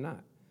saved or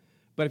not.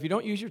 But if you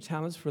don't use your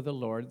talents for the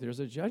Lord, there's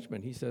a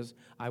judgment. He says,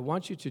 I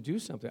want you to do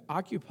something.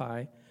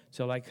 Occupy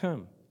till I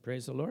come.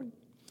 Praise the Lord.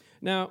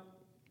 Now,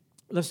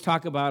 let's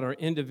talk about our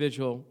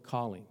individual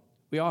calling.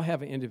 We all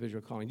have an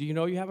individual calling. Do you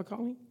know you have a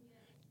calling?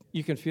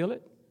 You can feel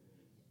it?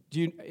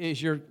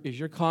 Is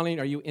your calling,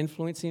 are you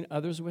influencing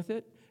others with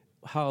it?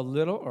 How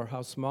little or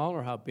how small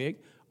or how big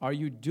are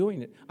you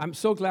doing it? I'm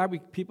so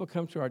glad people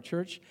come to our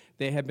church.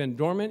 They have been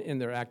dormant in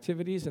their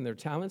activities and their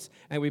talents,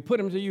 and we put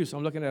them to use.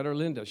 I'm looking at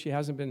Erlinda. She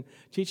hasn't been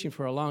teaching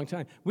for a long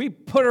time. We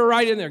put her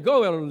right in there.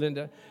 Go,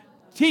 Erlinda.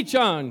 Teach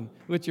on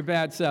with your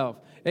bad self.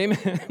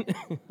 Amen.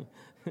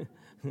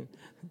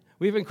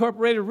 We've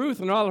incorporated Ruth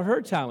and all of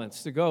her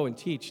talents to go and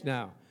teach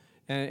now.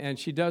 And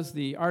she does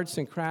the arts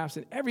and crafts,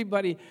 and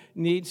everybody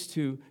needs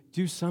to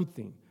do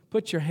something.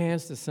 Put your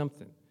hands to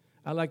something.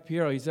 I like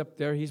Piero. He's up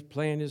there. He's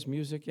playing his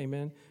music.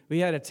 Amen. We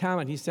had a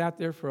talent. He sat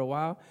there for a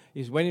while.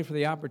 He's waiting for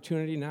the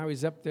opportunity. Now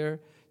he's up there,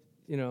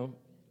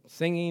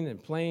 singing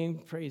and playing.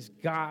 Praise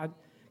God.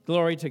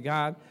 Glory to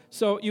God.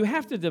 So you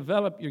have to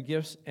develop your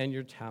gifts and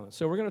your talents.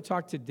 So we're going to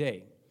talk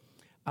today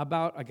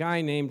about a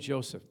guy named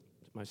Joseph.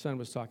 My son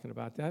was talking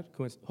about that.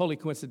 Wholly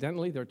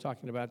coincidentally, they're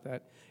talking about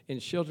that in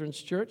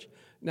children's church.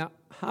 Now,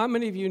 how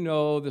many of you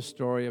know the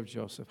story of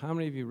Joseph? How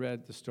many of you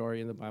read the story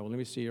in the Bible? Let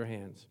me see your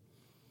hands.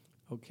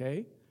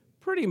 Okay.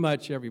 Pretty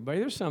much everybody.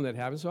 There's some that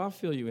haven't, so I'll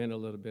fill you in a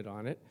little bit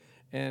on it.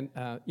 And,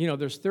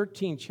 there's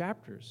 13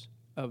 chapters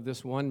of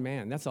this one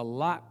man. That's a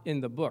lot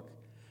in the book.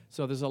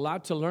 So there's a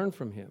lot to learn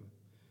from him.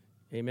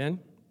 Amen?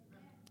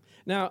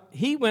 Now,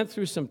 he went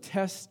through some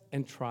tests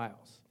and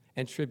trials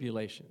and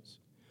tribulations.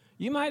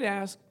 You might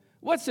ask,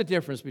 what's the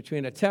difference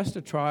between a test,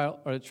 a trial,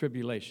 or a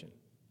tribulation?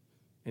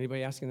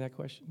 Anybody asking that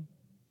question?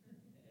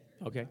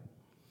 Okay.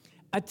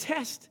 A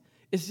test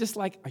is just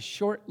like a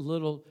short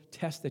little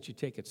test that you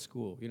take at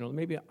school.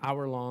 Maybe an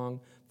hour long,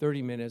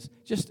 30 minutes,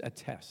 just a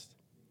test.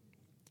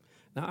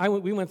 Now,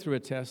 we went through a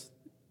test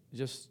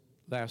just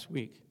last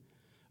week.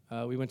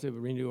 We went to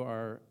renew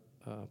our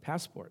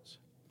passports.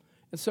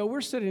 And so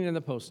we're sitting in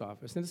the post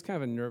office, and it's kind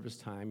of a nervous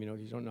time.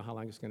 You don't know how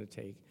long it's going to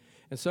take.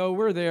 And so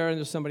we're there, and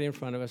there's somebody in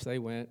front of us. They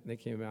went, and they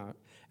came out.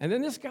 And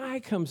then this guy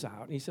comes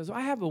out, and he says,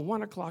 I have a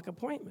 1 o'clock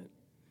appointment.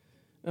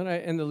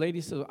 And the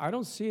lady says, I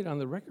don't see it on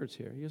the records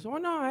here. He goes, oh,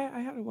 no, I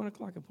had a 1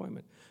 o'clock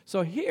appointment.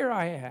 So here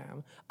I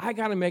am. I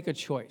got to make a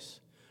choice.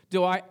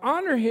 Do I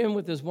honor him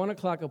with his 1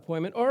 o'clock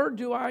appointment, or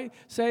do I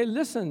say,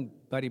 listen,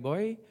 buddy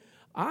boy,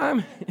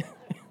 I'm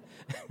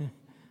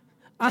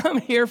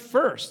here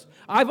first.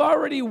 I've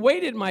already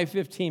waited my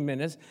 15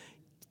 minutes.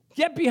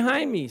 Get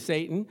behind me,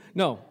 Satan.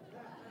 No.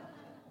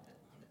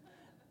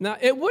 Now,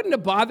 it wouldn't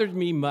have bothered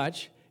me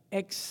much,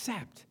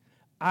 except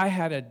I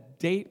had a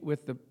date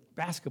with the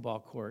basketball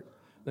court.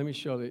 Let me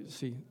show you.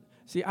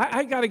 See,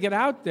 I got to get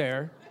out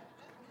there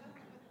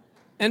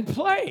and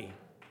play.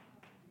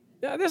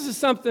 Now, this is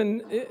something.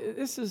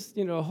 This is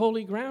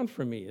holy ground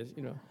for me.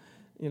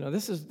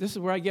 This is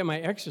where I get my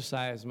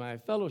exercise, my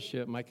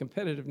fellowship, my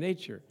competitive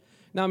nature.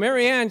 Now,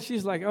 Mary Ann,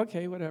 she's like,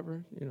 okay,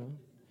 whatever.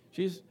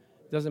 She's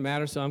doesn't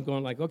matter. So I'm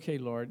going like, okay,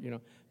 Lord.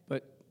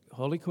 But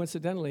wholly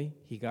coincidentally,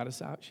 he got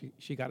us out.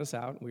 She got us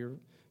out. And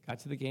got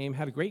to the game.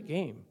 Had a great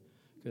game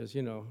because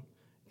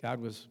God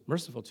was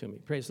merciful to me.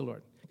 Praise the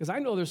Lord. Because I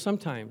know there's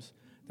sometimes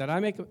that I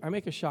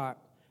make a shot,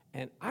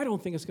 and I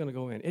don't think it's going to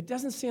go in. It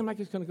doesn't seem like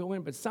it's going to go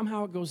in, but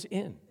somehow it goes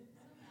in.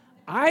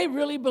 I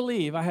really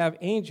believe I have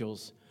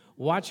angels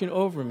watching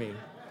over me.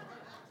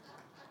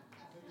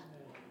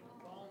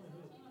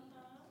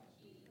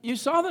 You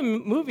saw the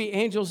movie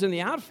Angels in the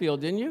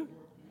Outfield, didn't you?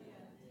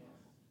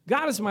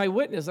 God is my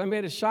witness. I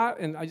made a shot,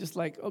 and I just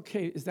like,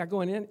 okay, is that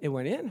going in? It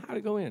went in? How'd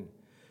it go in?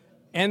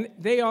 And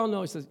they all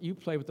know, it says, you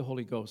play with the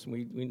Holy Ghost, and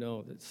we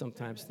know that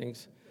sometimes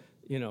things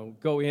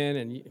go in,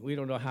 and we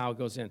don't know how it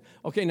goes in.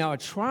 Okay, now a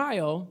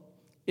trial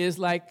is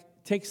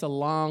takes a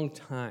long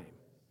time.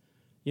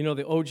 The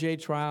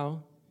OJ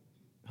trial,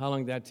 how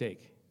long did that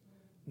take?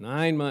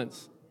 9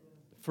 months,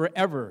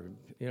 forever,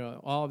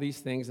 all these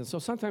things. And so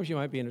sometimes you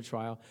might be in a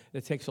trial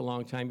that takes a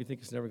long time. You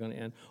think it's never going to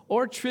end.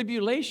 Or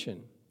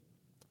tribulation.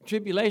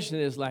 Tribulation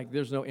is like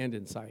there's no end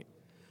in sight.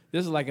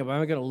 This is like, if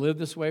I'm going to live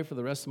this way for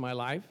the rest of my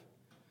life,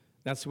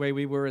 that's the way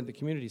we were in the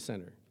community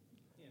center.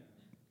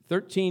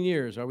 13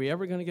 years, are we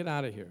ever going to get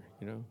out of here,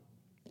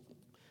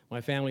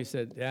 My family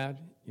said, Dad,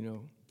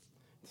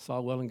 it's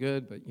all well and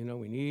good, but,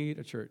 we need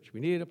a church. We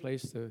need a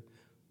place to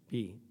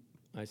be.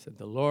 I said,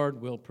 the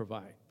Lord will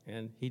provide,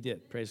 and he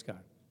did, praise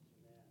God.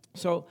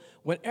 So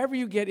whenever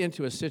you get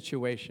into a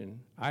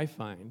situation, I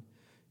find,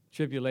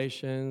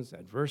 tribulations,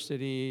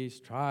 adversities,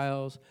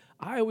 trials,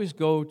 I always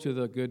go to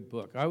the good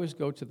book. I always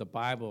go to the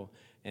Bible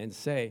and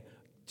say,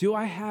 do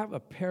I have a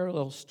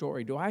parallel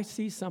story? Do I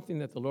see something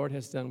that the Lord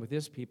has done with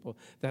his people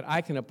that I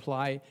can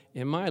apply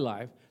in my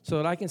life so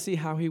that I can see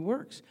how he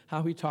works,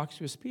 how he talks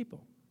to his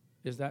people?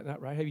 Is that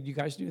not right? Do you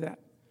guys do that?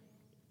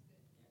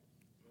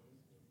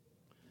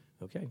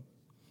 Okay.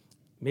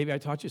 Maybe I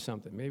taught you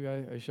something. Maybe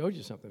I showed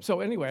you something.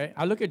 So anyway,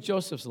 I look at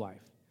Joseph's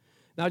life.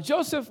 Now,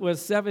 Joseph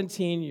was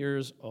 17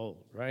 years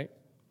old, right?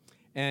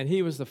 And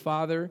he was the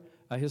father.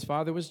 His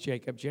father was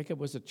Jacob. Jacob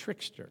was a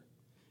trickster.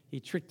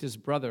 He tricked his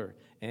brother,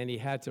 and he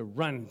had to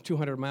run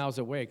 200 miles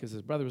away because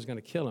his brother was going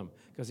to kill him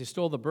because he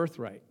stole the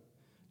birthright.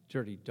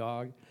 Dirty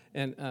dog.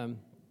 And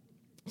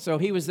so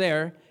he was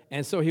there,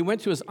 and so he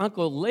went to his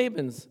uncle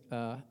Laban's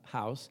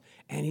house,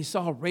 and he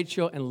saw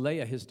Rachel and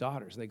Leah, his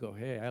daughters. They go,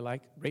 hey, I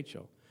like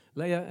Rachel.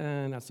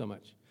 Leah, not so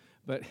much.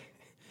 But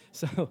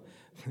so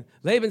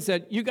Laban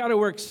said, you got to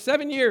work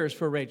 7 years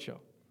for Rachel.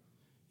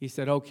 He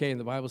said, okay, and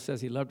the Bible says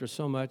he loved her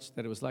so much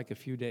that it was like a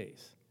few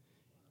days.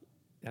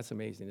 That's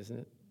amazing, isn't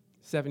it?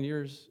 7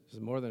 years is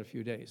more than a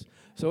few days.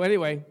 So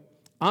anyway,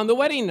 on the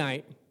wedding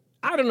night,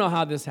 I don't know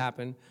how this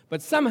happened,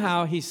 but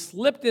somehow he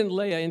slipped in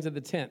Leah into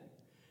the tent.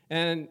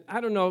 And I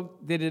don't know,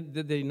 did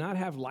they not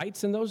have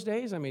lights in those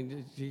days? I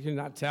mean, you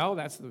cannot tell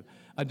that's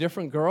a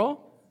different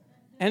girl.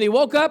 And he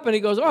woke up and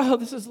he goes, oh,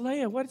 this is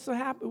Leah. What's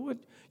happened?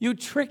 You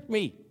tricked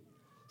me.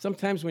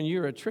 Sometimes when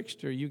you're a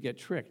trickster, you get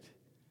tricked.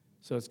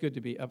 So it's good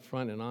to be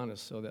upfront and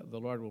honest so that the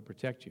Lord will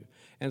protect you.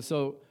 And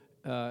so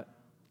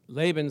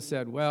Laban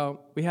said,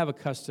 well, we have a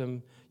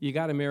custom. You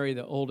got to marry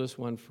the oldest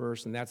one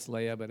first, and that's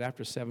Leah, but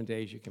after 7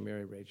 days, you can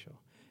marry Rachel.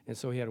 And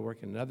so he had to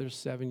work another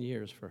 7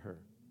 years for her.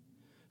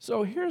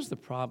 So here's the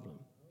problem.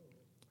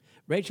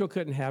 Rachel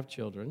couldn't have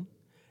children,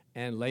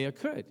 and Leah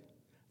could.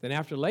 Then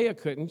after Leah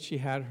couldn't, she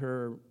had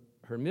her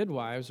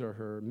midwives or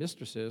her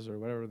mistresses or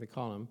whatever they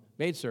call them,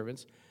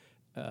 maidservants,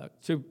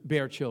 to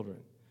bear children.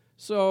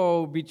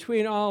 So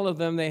between all of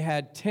them, they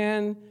had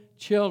 10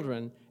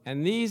 children,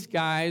 and these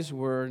guys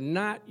were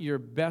not your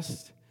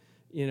best,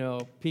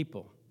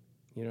 people.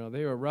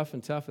 They were rough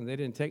and tough, and they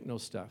didn't take no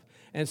stuff.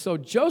 And so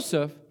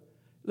Joseph,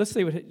 let's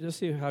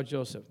see how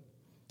Joseph,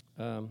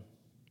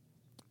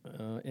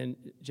 in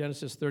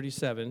Genesis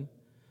 37,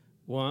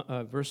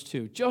 verse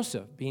 2,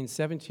 Joseph, being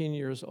 17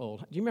 years old.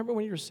 Do you remember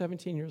when you were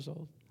 17 years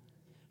old?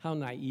 How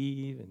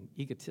naive and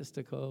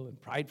egotistical and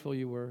prideful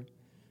you were.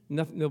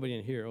 Nobody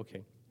in here,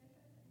 okay.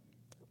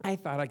 I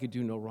thought I could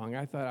do no wrong.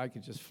 I thought I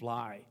could just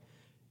fly.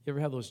 You ever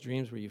have those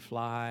dreams where you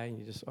fly and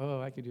you just,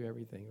 I could do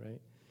everything, right?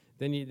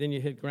 Then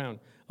you hit ground.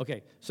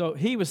 Okay, so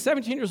he was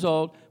 17 years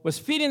old, was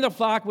feeding the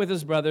flock with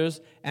his brothers,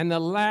 and the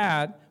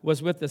lad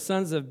was with the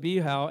sons of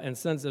Behal and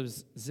sons of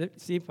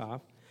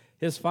Zephath,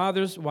 his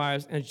father's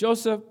wives, and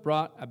Joseph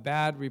brought a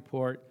bad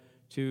report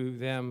to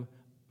them,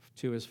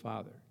 to his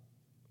father.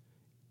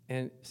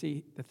 And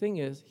see, the thing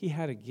is, he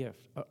had a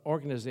gift, an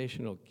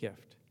organizational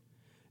gift,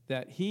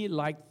 that he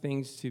liked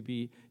things to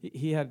be,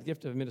 he had a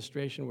gift of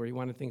administration where he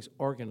wanted things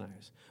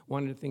organized,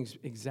 wanted things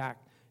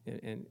exact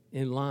and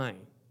in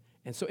line.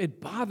 And so it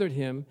bothered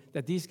him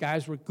that these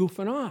guys were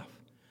goofing off.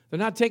 They're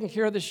not taking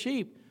care of the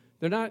sheep.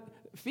 They're not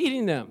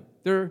feeding them.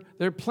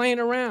 They're playing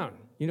around.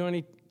 You know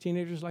any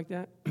teenagers like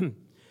that?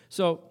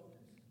 So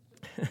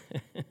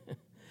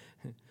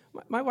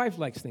my wife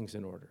likes things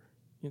in order.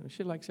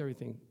 She likes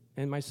everything,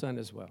 and my son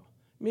as well.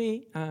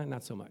 Me,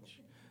 not so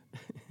much.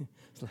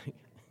 It's like,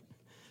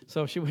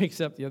 so she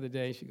wakes up the other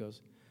day. She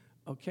goes,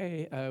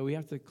 okay, we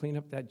have to clean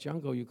up that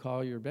jungle you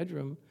call your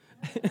bedroom.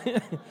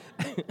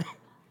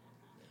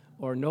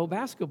 Or no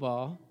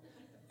basketball.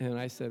 And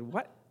I said,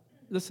 what?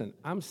 Listen,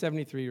 I'm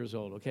 73 years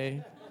old,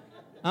 okay?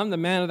 I'm the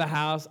man of the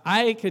house.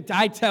 I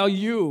tell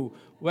you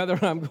whether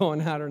I'm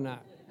going out or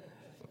not.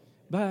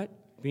 But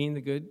being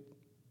the good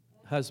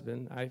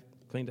husband, I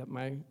cleaned up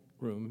my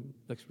room.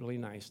 Looks really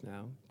nice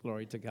now.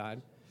 Glory to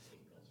God.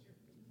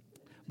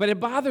 But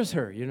it bothers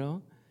her,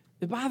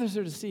 It bothers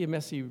her to see a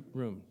messy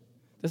room.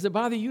 Does it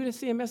bother you to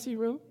see a messy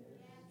room?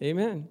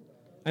 Amen.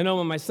 I know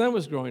when my son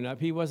was growing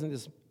up, he wasn't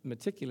as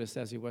meticulous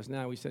as he was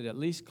now. We said, at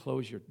least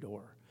close your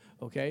door,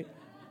 okay?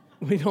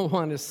 We don't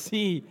want to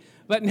see.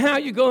 But now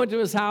you go into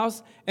his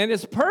house, and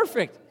it's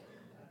perfect.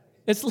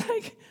 It's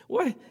like,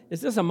 what?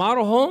 Is this a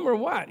model home or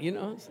what?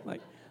 It's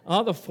like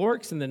all the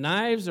forks and the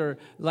knives are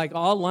like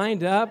all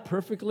lined up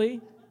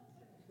perfectly.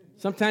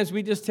 Sometimes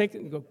we just take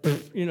it and go,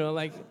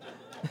 like,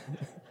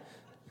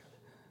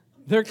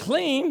 they're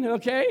clean,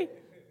 okay?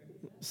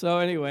 So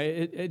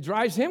anyway, it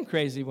drives him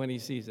crazy when he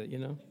sees it,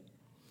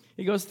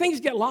 He goes, things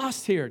get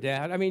lost here,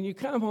 Dad. I mean, you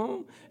come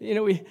home,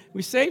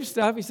 we save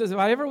stuff. He says, if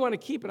I ever want to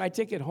keep it, I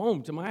take it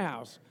home to my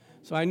house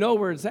so I know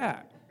where it's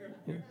at.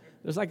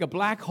 There's like a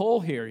black hole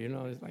here,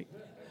 It's like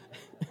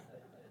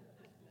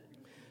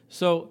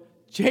So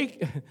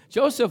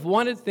Joseph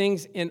wanted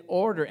things in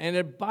order, and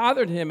it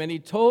bothered him, and he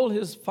told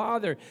his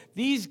father,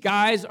 these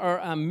guys are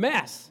a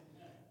mess.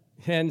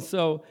 And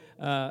so,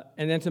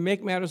 and then to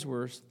make matters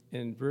worse,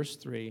 in verse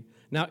 3,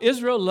 now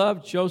Israel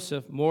loved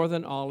Joseph more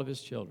than all of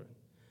his children.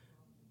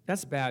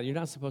 That's bad. You're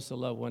not supposed to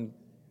love one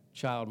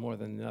child more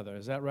than another.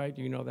 Is that right?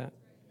 Do you know that?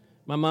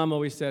 My mom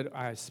always said,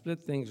 I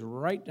split things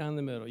right down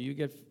the middle. You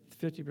get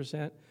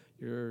 50%,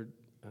 your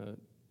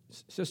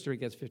sister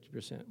gets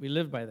 50%. We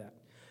lived by that.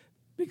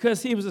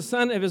 Because he was the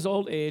son of his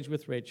old age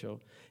with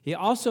Rachel, he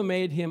also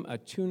made him a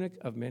tunic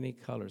of many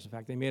colors. In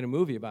fact, they made a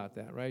movie about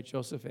that, right?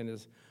 Joseph and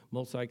his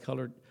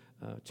multicolored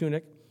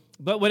tunic.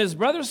 But when his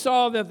brothers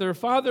saw that their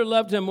father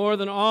loved him more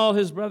than all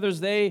his brothers,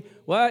 they,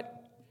 what?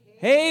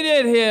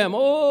 Hated him.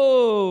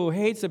 Oh,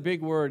 hate's a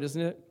big word,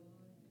 isn't it?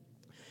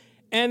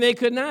 And they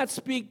could not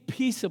speak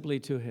peaceably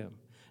to him.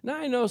 Now,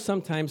 I know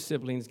sometimes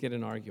siblings get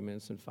in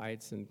arguments and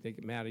fights and they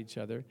get mad at each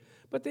other,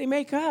 but they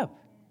make up.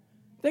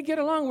 They get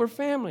along. We're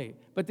family.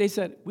 But they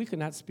said, we could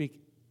not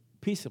speak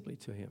peaceably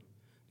to him.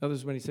 In other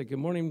words, when he said, good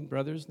morning,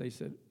 brothers, they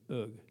said,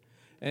 ugh.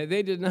 And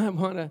they did not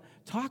want to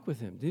talk with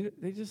him.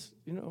 They just,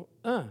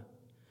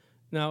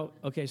 Now,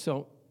 okay,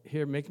 so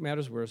here, make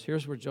matters worse.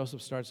 Here's where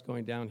Joseph starts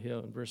going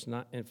downhill in verse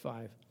 9 and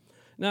 5.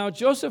 Now,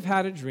 Joseph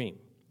had a dream,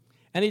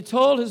 and he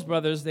told his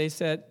brothers, they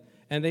said,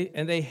 and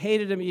they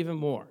hated him even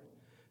more.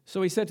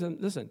 So he said to them,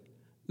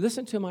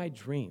 listen to my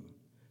dream.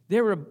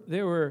 They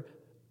were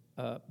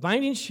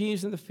binding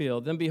sheaves in the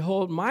field. Then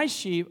behold, my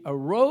sheaf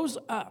arose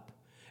up,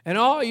 and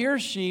all your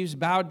sheaves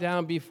bowed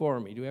down before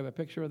me. Do we have a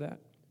picture of that?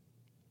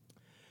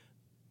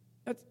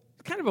 That's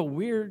kind of a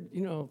weird,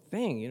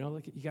 thing.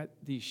 Like you got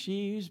these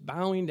sheaves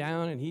bowing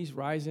down, and he's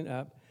rising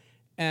up,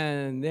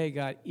 and they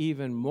got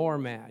even more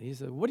mad. He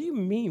said, what do you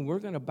mean we're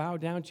going to bow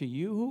down to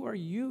you? Who are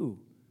you?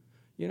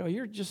 You're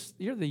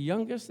the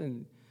youngest,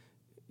 and,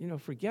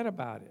 forget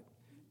about it.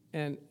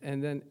 And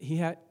then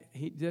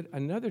he did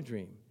another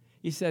dream.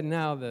 He said,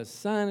 now the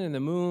sun and the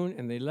moon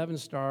and the 11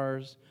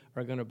 stars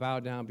are going to bow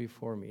down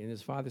before me. And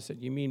his father said,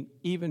 you mean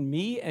even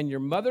me and your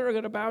mother are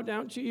going to bow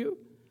down to you?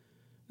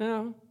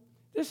 No,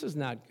 this is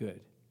not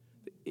good.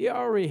 They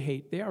already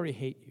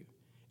hate you.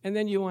 And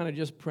then you want to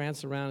just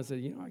prance around and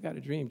say, I got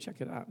a dream.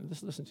 Check it out.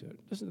 Just listen to it.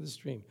 Listen to this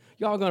dream.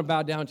 Y'all going to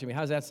bow down to me.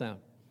 How's that sound?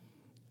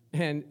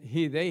 And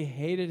they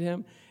hated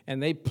him,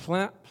 and they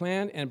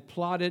planned and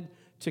plotted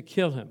to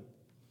kill him.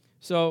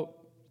 So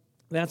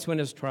that's when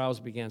his trials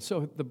began.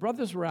 So the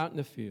brothers were out in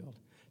the field,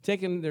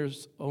 taking their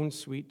own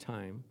sweet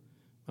time.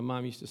 My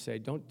mom used to say,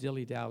 don't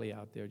dilly-dally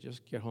out there.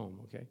 Just get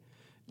home, okay?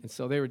 And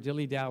so they were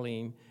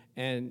dilly-dallying,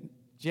 and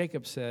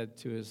Jacob said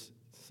to his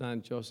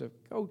son Joseph,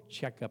 go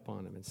check up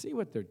on him and see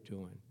what they're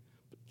doing.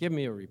 Give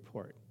me a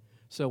report.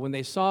 So when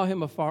they saw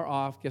him afar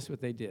off, guess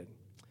what they did?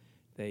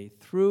 They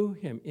threw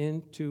him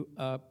into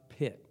a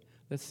pit.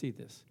 Let's see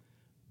this.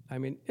 I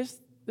mean, this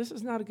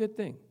is not a good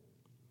thing.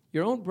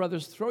 Your own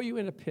brothers throw you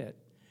in a pit.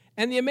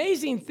 And the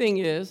amazing thing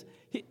is,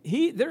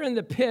 they're in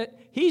the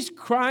pit. He's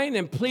crying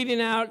and pleading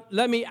out,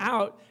 let me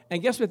out.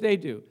 And guess what they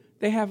do?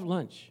 They have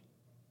lunch.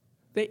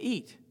 They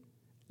eat,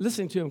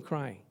 listening to him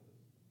crying.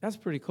 That's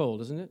pretty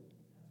cold, isn't it?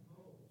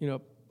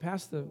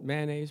 Pass the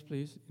mayonnaise,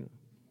 please.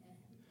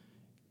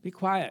 Be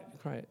quiet.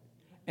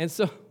 And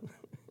so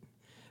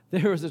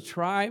there was a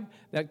tribe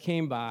that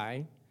came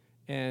by,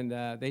 and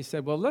they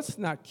said, well, let's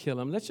not kill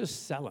him. Let's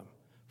just sell him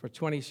for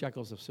 20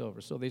 shekels of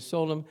silver. So they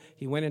sold him.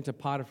 He went into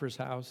Potiphar's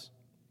house.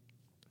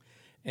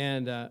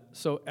 And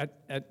so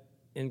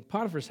in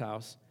Potiphar's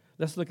house,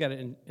 let's look at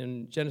it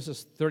in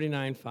Genesis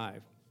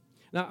 39:5.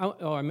 Now,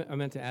 I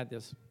meant to add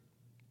this.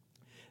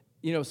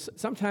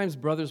 Sometimes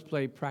brothers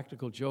play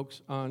practical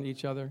jokes on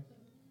each other,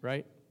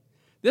 right?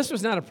 This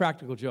was not a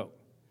practical joke.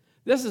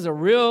 This is a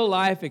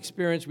real-life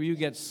experience where you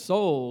get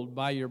sold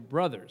by your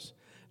brothers.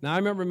 Now, I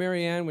remember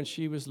Mary Ann, when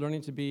she was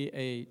learning to be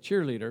a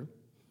cheerleader,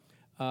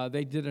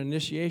 they did an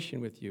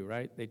initiation with you,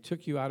 right? They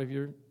took you out of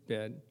your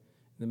bed in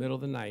the middle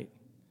of the night,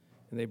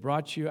 and they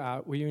brought you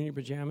out. Were you in your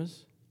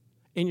pajamas?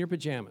 In your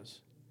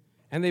pajamas.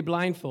 And they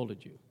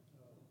blindfolded you.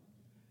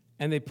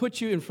 And they put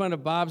you in front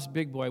of Bob's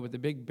Big Boy with the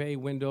big bay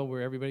window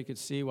where everybody could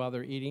see while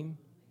they're eating.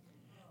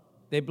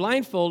 They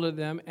blindfolded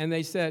them, and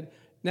they said,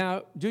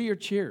 now, do your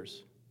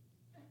cheers.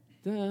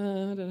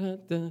 And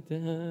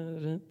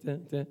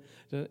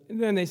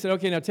then they said,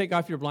 okay, now take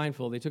off your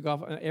blindfold. They took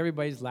off.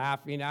 Everybody's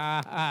laughing.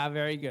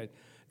 Very good.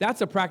 That's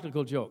a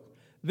practical joke.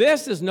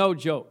 This is no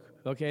joke,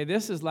 okay?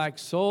 This is like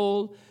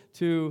sold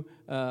to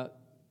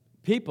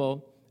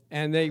people,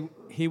 and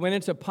he went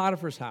into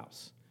Potiphar's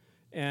house.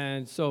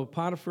 And so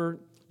Potiphar,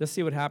 let's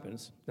see what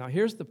happens. Now,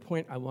 here's the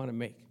point I want to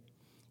make.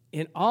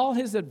 In all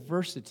his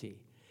adversity,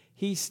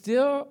 he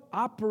still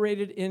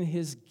operated in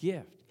his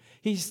gift.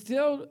 He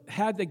still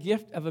had the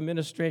gift of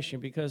administration,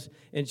 because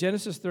in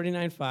Genesis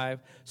 39:5,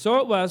 so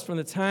it was from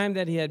the time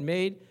that he had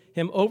made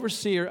him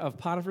overseer of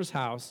Potiphar's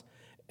house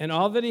and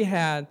all that he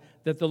had,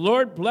 that the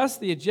Lord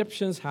blessed the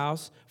Egyptian's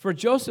house for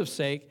Joseph's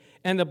sake,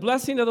 and the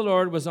blessing of the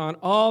Lord was on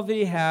all that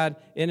he had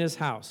in his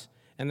house.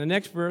 And the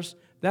next verse,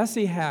 thus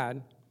he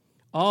left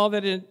all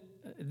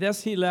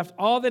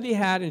that he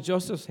had in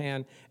Joseph's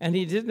hand, and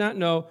he did not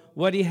know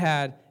what he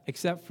had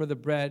except for the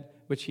bread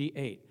which he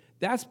ate.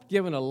 That's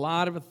given a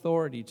lot of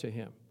authority to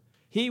him.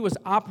 He was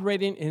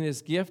operating in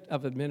his gift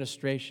of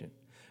administration.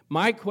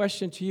 My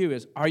question to you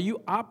is, are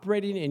you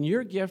operating in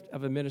your gift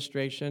of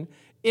administration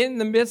in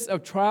the midst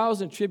of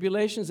trials and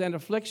tribulations and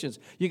afflictions?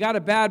 You got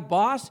a bad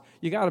boss,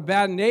 you got a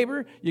bad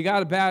neighbor, you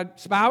got a bad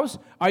spouse.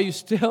 Are you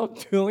still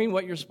doing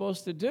what you're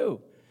supposed to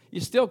do? You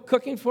still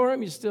cooking for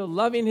him? You still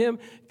loving him,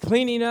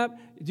 cleaning up,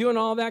 doing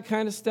all that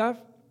kind of stuff?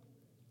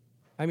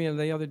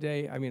 The other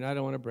day, I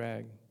don't want to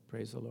brag,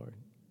 praise the Lord.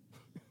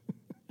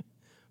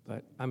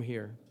 But I'm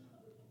here.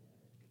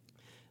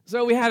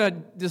 So we had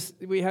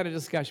a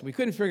discussion. We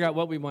couldn't figure out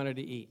what we wanted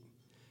to eat,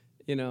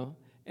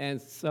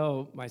 And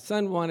so my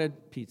son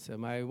wanted pizza.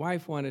 My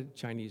wife wanted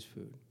Chinese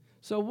food.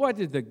 So what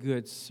did the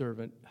good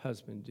servant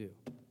husband do?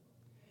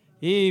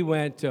 He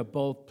went to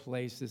both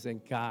places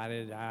and got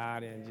it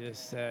out and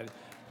just said,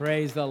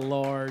 praise the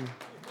Lord.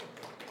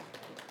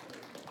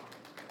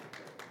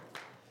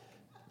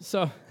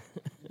 So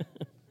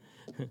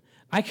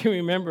I can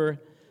remember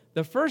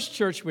the first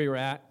church we were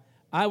at,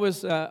 I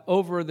was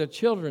over the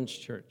children's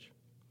church.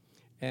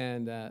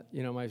 And,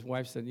 my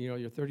wife said,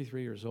 you're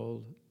 33 years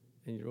old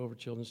and you're over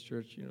children's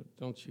church.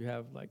 Don't you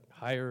have,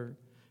 higher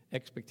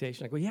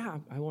expectations? I go, yeah,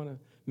 I want to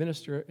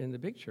minister in the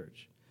big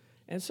church.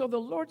 And so the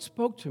Lord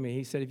spoke to me.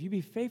 He said, if you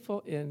be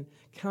faithful in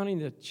counting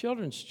the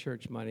children's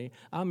church money,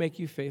 I'll make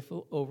you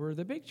faithful over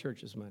the big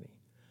church's money.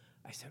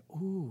 I said,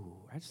 ooh,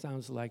 that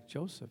sounds like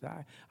Joseph.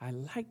 I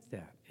like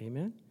that.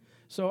 Amen?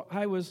 So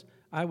I was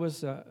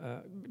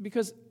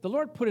because the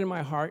Lord put it in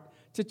my heart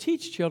to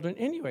teach children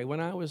anyway. When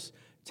I was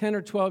 10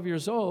 or 12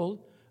 years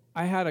old,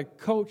 I had a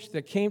coach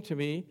that came to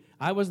me.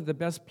 I wasn't the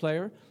best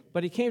player,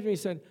 but he came to me and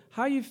said,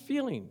 how are you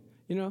feeling?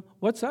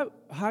 What's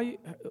up?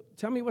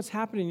 Tell me what's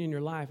happening in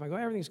your life. I go,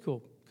 everything's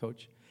cool,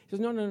 coach. He He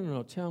goes,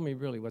 no, tell me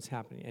really what's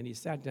happening. And he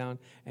sat down,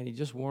 and he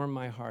just warmed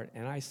my heart.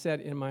 And I said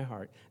in my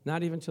heart,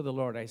 not even to the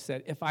Lord, I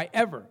said, if I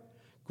ever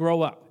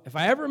grow up, if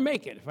I ever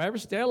make it, if I ever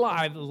stay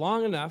alive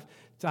long enough,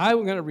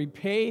 I'm going to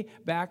repay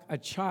back a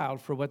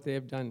child for what they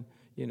have done,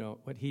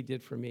 what he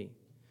did for me.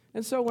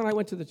 And so when I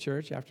went to the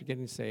church after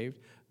getting saved,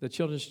 the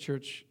children's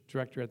church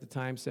director at the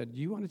time said, do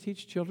you want to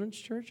teach children's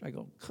church? I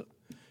go,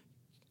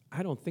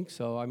 I don't think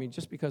so. I mean,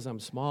 just because I'm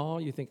small,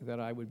 you think that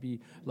I would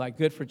be like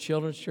good for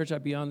children's church?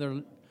 I'd be on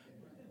there.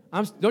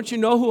 Don't you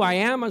know who I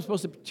am? I'm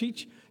supposed to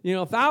teach,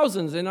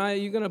 thousands, and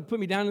you're going to put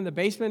me down in the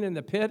basement in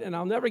the pit, and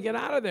I'll never get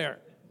out of there.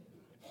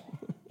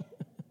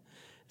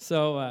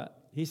 So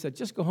he said,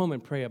 just go home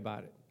and pray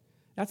about it.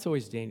 That's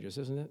always dangerous,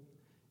 isn't it?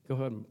 Go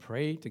ahead and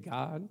pray to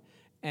God.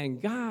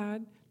 And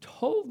God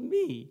told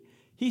me,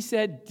 he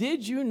said,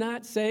 did you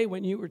not say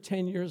when you were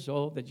 10 years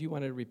old that you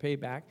wanted to repay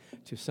back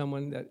to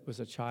someone that was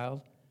a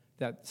child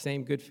that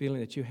same good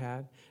feeling that you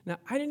had? Now,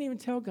 I didn't even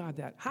tell God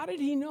that. How did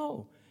he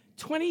know?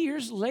 20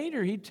 years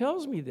later, he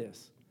tells me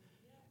this.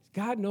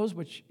 God knows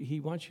what he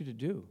wants you to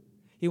do.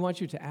 He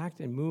wants you to act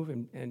and move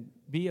and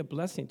be a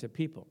blessing to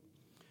people.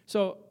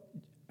 So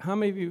how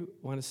many of you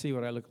want to see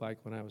what I look like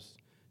when I was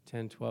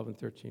 10, 12, and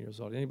 13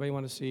 years old? Anybody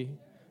want to see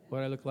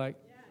what I look like?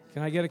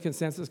 Can I get a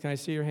consensus? Can I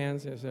see your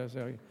hands? Yes.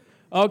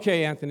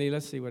 Okay, Anthony,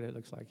 let's see what it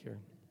looks like here.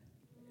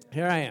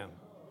 Here I am.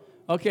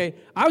 Okay,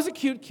 I was a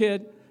cute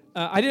kid.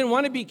 I didn't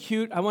want to be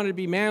cute. I wanted to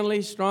be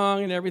manly,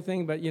 strong, and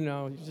everything, but,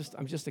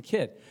 I'm just a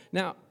kid.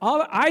 Now,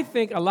 I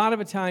think a lot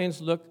of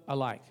Italians look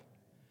alike.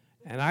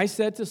 And I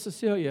said to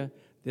Cecilia,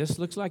 this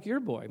looks like your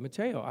boy,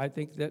 Matteo. I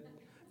think that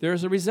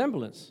there's a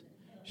resemblance.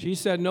 She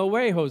said, no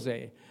way,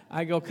 Jose.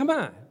 I go, come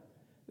on.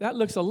 That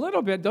looks a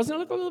little bit, doesn't it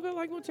look a little bit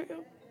like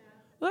Matteo?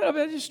 A little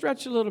bit, just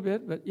stretch a little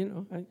bit, but,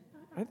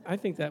 I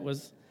think that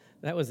was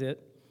it.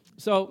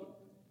 So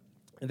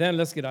then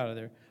let's get out of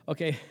there.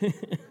 Okay.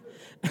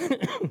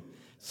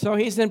 So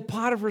he's in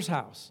Potiphar's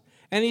house,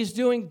 and he's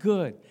doing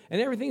good, and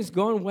everything's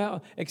going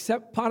well,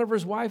 except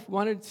Potiphar's wife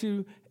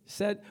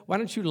said, why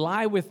don't you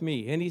lie with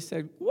me? And he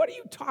said, what are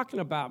you talking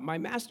about? My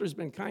master's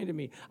been kind to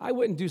me. I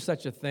wouldn't do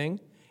such a thing.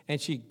 And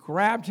she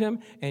grabbed him,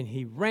 and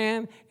he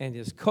ran, and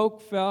his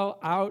coat fell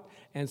out,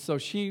 and so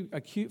she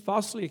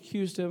falsely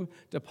accused him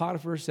to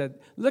Potiphar, said,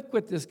 look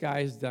what this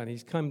guy has done.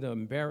 He's come to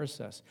embarrass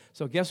us.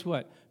 So guess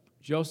what?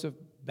 Joseph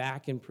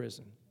back in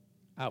prison.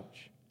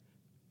 Ouch.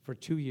 For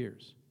 2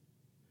 years.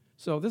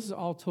 So this is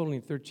all totaling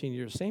 13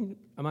 years, same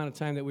amount of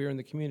time that we were in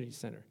the community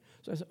center.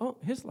 So I said, oh,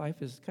 his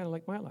life is kind of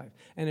like my life.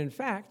 And in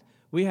fact,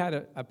 we had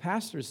a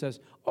pastor who says,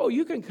 oh,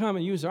 you can come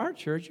and use our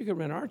church. You can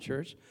rent our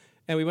church.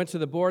 And we went to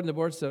the board, and the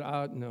board said,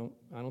 no,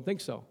 I don't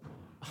think so.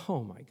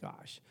 Oh, my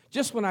gosh.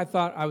 Just when I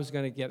thought I was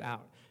going to get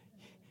out,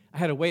 I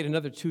had to wait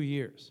another 2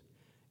 years.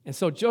 And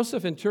so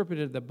Joseph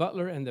interpreted the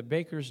butler and the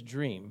baker's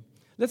dream.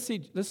 Let's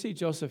see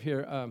Joseph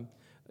here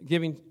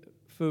giving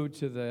food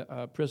to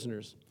the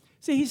prisoners.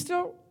 See, he's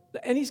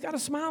got a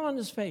smile on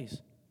his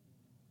face.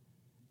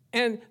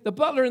 And the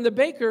butler and the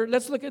baker,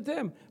 let's look at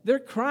them. They're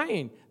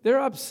crying. They're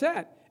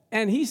upset.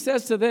 And he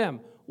says to them,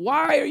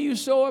 why are you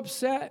so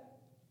upset?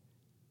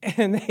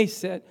 And they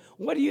said,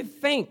 what do you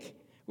think?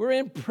 We're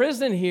in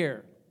prison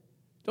here.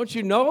 Don't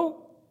you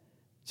know?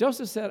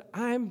 Joseph said,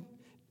 I'm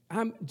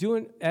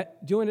doing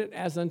it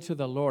as unto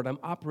the Lord. I'm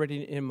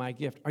operating in my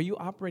gift. Are you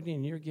operating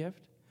in your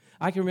gift?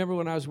 I can remember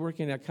when I was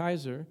working at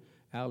Kaiser,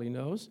 Allie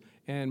knows,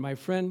 and my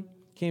friend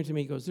came to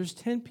me and goes, there's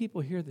 10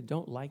 people here that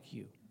don't like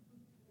you.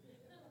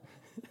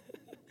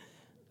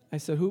 I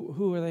said,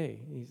 who are they?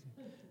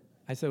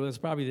 I said, well, it's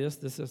probably this.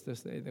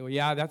 They go,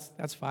 yeah,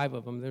 that's 5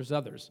 of them. There's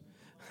others.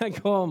 I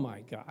go, oh,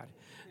 my God.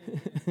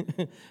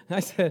 I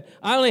said,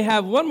 I only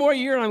have 1 more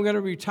year and I'm going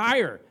to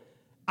retire.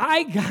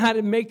 I got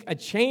to make a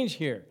change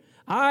here.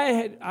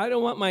 I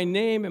don't want my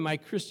name and my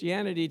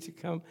Christianity to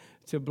come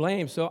to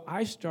blame. So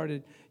I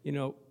started,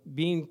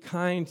 being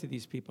kind to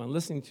these people and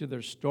listening to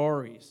their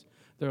stories,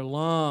 their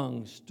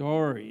long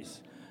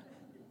stories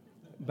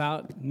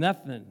about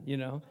nothing,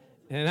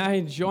 And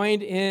I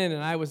joined in,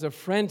 and I was a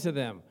friend to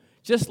them,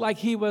 just like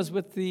he was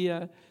with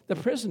the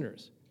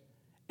prisoners.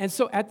 And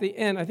so at the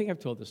end, I think I've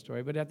told this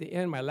story, but at the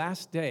end, my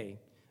last day,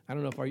 I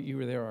don't know if you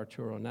were there,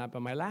 Arturo, or not,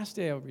 but my last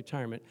day of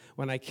retirement,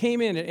 when I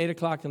came in at 8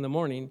 o'clock in the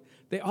morning,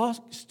 they all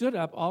stood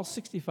up, all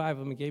 65 of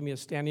them, and gave me a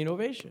standing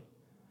ovation.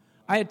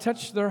 I had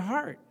touched their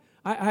heart.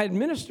 I had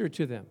ministered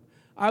to them.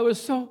 I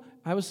was so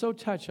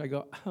touched. I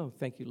go, oh,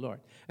 thank you, Lord.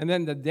 And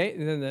then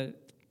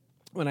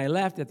when I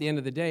left at the end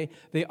of the day,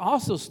 they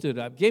also stood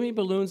up, gave me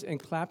balloons, and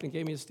clapped and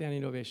gave me a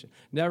standing ovation.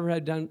 Never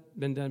had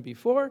been done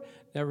before,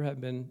 never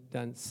had been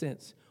done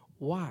since.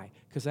 Why?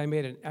 Because I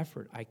made an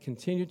effort. I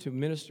continued to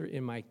minister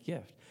in my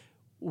gift.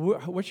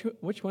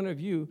 Which one of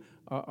you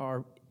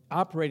are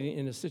operating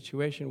in a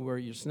situation where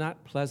it's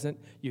not pleasant?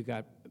 You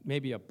got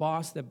maybe a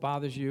boss that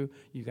bothers you.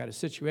 You got a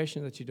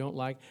situation that you don't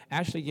like.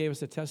 Ashley gave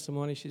us a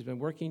testimony. She's been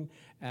working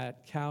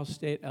at Cal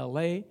State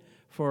LA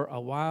for a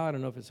while. I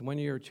don't know if it's 1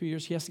 year or 2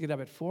 years. She has to get up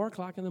at 4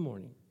 o'clock in the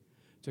morning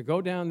to go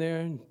down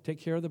there and take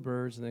care of the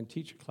birds and then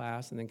teach a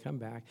class and then come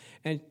back.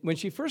 And when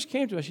she first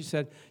came to us, she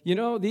said,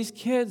 these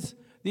kids,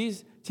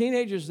 These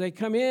teenagers, they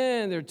come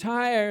in, they're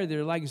tired,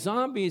 they're like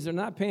zombies, they're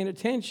not paying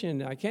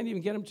attention. I can't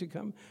even get them to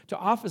come to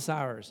office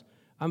hours.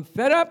 I'm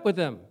fed up with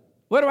them.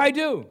 What do I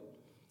do?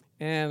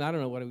 And I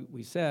don't know what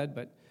we said,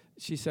 but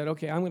she said,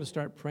 okay, I'm going to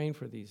start praying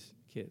for these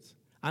kids.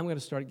 I'm going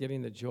to start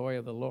getting the joy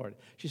of the Lord.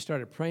 She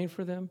started praying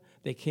for them.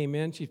 They came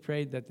in. She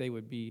prayed that they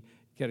would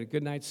get a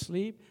good night's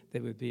sleep, they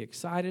would be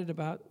excited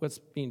about what's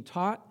being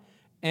taught,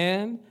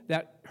 and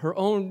that her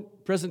own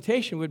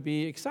presentation would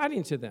be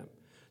exciting to them.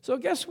 So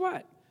guess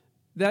what?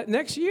 That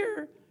next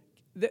year,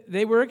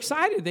 they were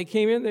excited. They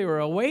came in, they were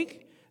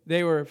awake.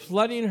 They were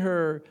flooding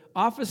her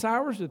office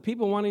hours with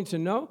people wanting to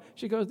know.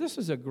 She goes, this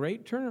is a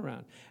great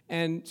turnaround.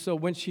 And so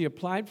when she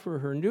applied for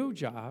her new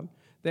job,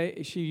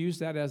 she used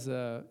that as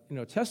a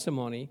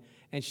testimony.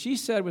 And she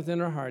said within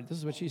her heart, this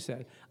is what she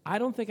said, I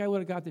don't think I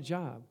would have got the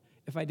job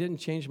if I didn't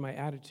change my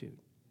attitude.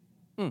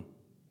 How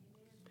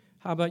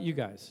about you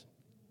guys?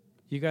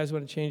 You guys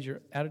want to change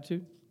your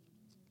attitude?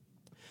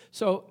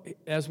 So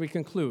as we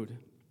conclude,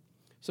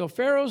 so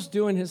Pharaoh's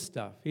doing his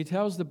stuff. He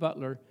tells the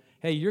butler,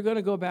 hey, you're going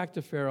to go back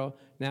to Pharaoh.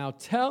 Now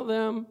tell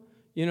them,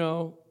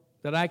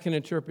 that I can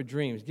interpret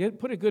dreams.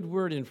 Put a good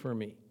word in for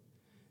me.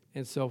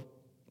 And so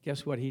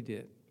guess what he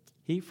did?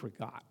 He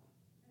forgot.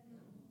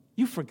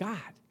 You forgot.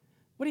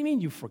 What do you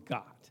mean you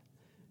forgot?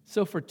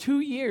 So for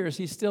 2 years,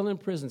 he's still in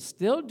prison,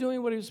 still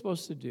doing what he was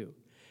supposed to do.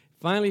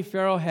 Finally,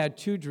 Pharaoh had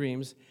 2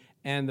 dreams,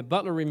 and the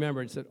butler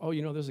remembered and said, oh,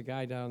 there's a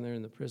guy down there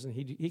in the prison.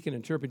 He can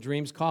interpret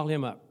dreams. Call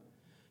him up.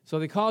 So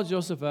they called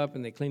Joseph up,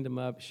 and they cleaned him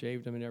up,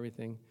 shaved him and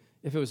everything.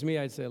 If it was me,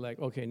 I'd say,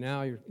 okay,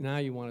 now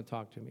you want to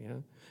talk to me,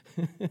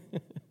 huh?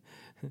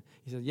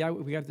 He said, yeah,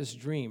 we got this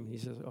dream. He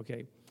says,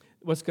 okay,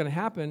 what's going to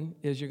happen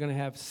is you're going to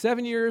have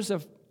 7 years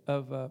of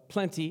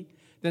plenty,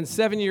 then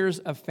 7 years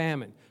of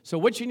famine. So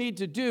what you need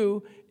to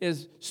do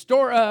is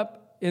store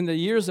up in the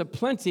years of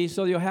plenty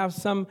so you'll have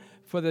some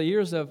for the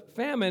years of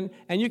famine,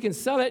 and you can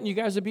sell it, and you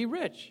guys will be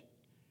rich.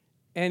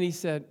 And he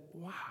said,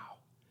 wow,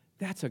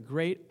 that's a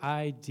great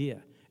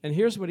idea. And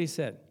here's what he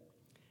said.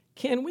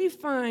 Can we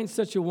find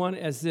such a one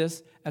as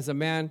this as a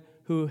man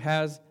who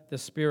has the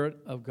Spirit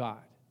of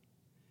God?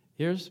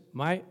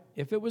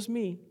 If it was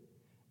me,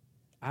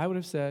 I would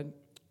have said,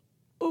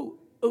 ooh.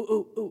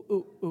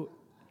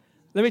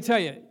 Let me tell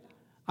you,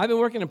 I've been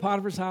working in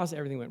Potiphar's house.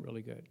 Everything went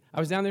really good. I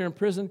was down there in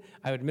prison.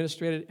 I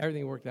administrated.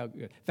 Everything worked out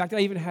good. In fact, I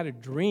even had a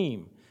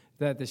dream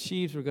that the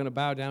sheaves were going to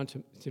bow down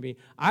to me.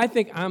 I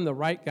think I'm the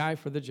right guy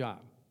for the job,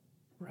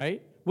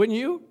 right? Wouldn't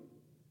you?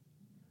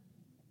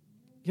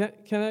 Do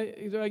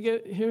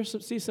I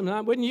see some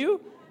nod? Wouldn't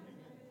you?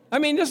 I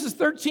mean, this is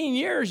 13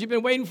 years you've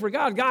been waiting for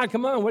God. God,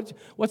 come on,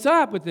 what's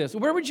up with this?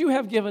 Where would you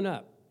have given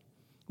up?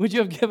 Would you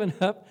have given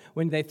up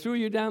when they threw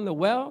you down the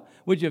well?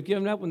 Would you have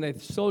given up when they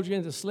sold you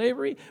into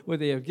slavery? Would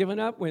they have given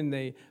up when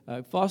they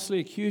falsely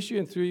accused you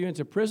and threw you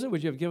into prison?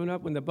 Would you have given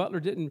up when the butler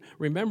didn't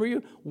remember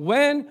you?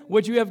 When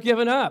would you have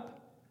given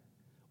up?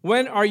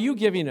 When are you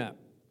giving up?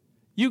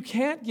 You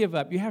can't give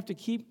up. You have to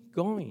keep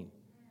going.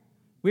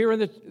 We were in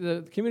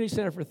the community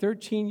center for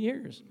 13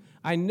 years.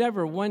 I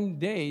never one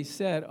day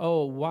said,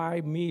 oh, why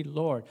me,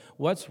 Lord?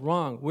 What's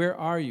wrong? Where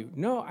are you?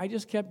 No, I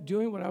just kept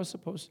doing what I was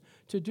supposed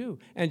to do.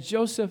 And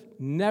Joseph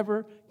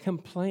never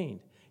complained.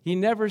 He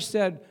never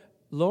said,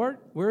 Lord,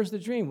 where's the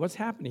dream? What's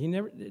happening?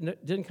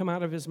 It didn't come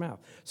out of his mouth.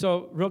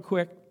 So real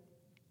quick,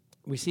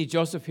 we see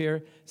Joseph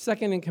here,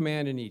 second in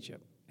command in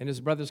Egypt, and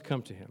his brothers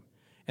come to him.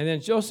 And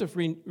then Joseph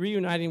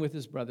reuniting with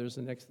his brothers,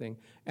 the next thing,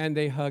 and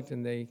they hugged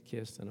and they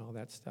kissed and all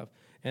that stuff.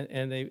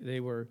 And they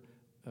were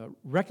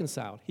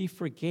reconciled. He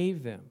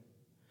forgave them.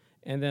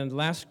 And then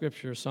last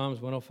scripture, Psalms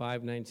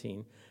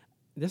 105:19.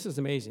 This is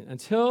amazing.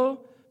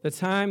 Until the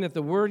time that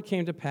the word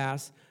came to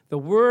pass, the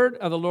word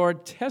of the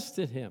Lord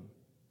tested him.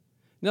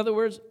 In other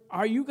words,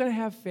 are you going to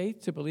have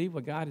faith to believe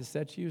what God has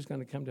said to you is going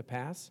to come to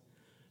pass?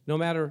 No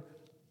matter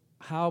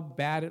how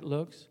bad it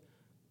looks.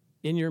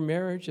 In your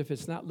marriage, if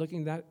it's not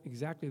looking that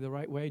exactly the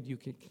right way, do you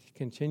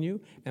continue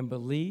and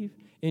believe?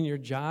 In your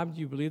job,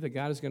 do you believe that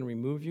God is going to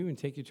remove you and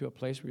take you to a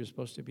place where you're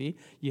supposed to be?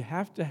 You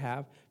have to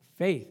have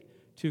faith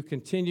to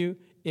continue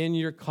in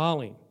your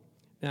calling.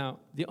 Now,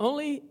 the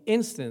only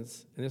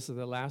instance, and this is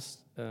the last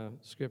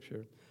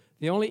scripture,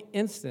 the only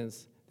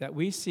instance that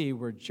we see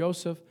where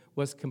Joseph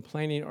was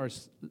complaining or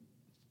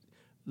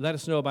let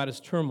us know about his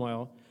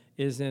turmoil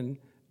is in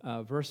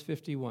verse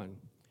 51.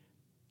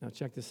 Now,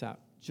 check this out.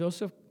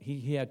 Joseph,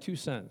 he had 2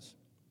 sons.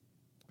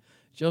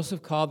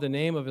 Joseph called the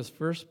name of his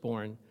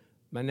firstborn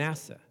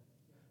Manasseh,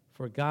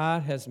 for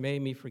God has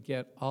made me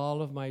forget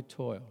all of my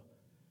toil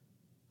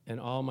and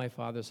all my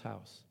father's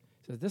house.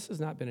 He says, this has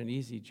not been an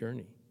easy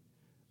journey.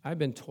 I've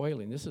been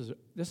toiling. This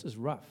is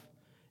rough.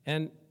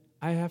 And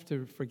I have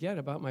to forget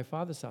about my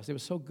father's house. It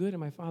was so good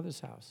in my father's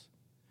house.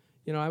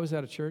 I was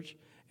at a church,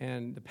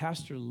 and the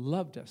pastor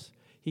loved us.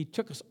 He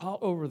took us all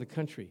over the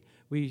country.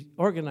 We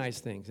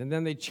organized things, and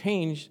then they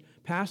changed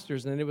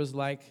pastors, and it was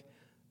like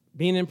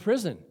being in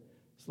prison.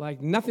 It's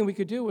like nothing we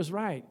could do was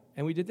right,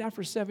 and we did that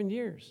for 7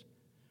 years.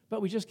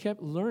 But we just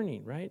kept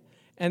learning, right?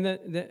 And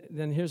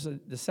then here's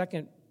the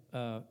second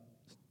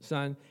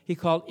son. He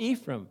called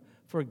Ephraim,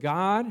 For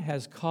God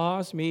has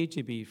caused me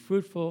to be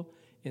fruitful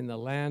in the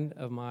land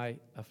of my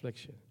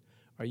affliction.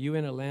 Are you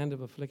in a land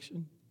of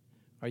affliction?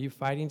 Are you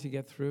fighting to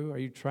get through? Are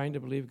you trying to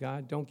believe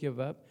God? Don't give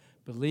up.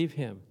 Believe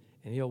him,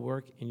 and he'll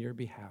work in your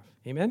behalf.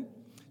 Amen?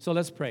 So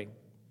let's pray.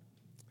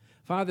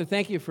 Father,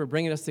 thank you for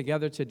bringing us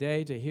together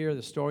today to hear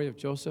the story of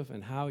Joseph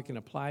and how it can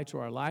apply to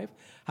our life,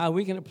 how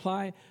we can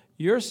apply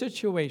your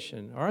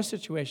situation, our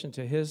situation,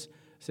 to his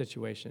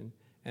situation,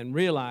 and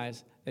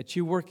realize that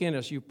you work in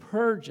us, you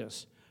purge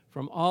us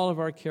from all of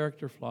our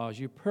character flaws,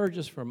 you purge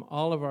us from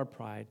all of our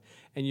pride,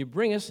 and you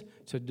bring us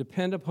to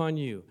depend upon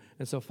you.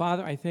 And so,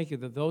 Father, I thank you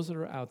that those that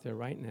are out there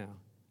right now,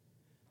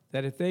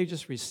 that if they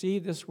just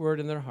receive this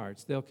word in their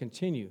hearts, they'll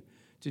continue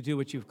to do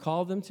what you've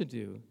called them to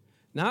do,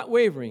 not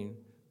wavering,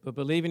 but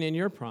believing in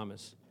your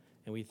promise.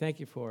 And we thank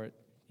you for it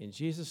in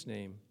Jesus'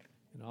 name.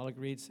 And all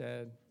agreed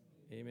said,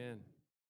 amen.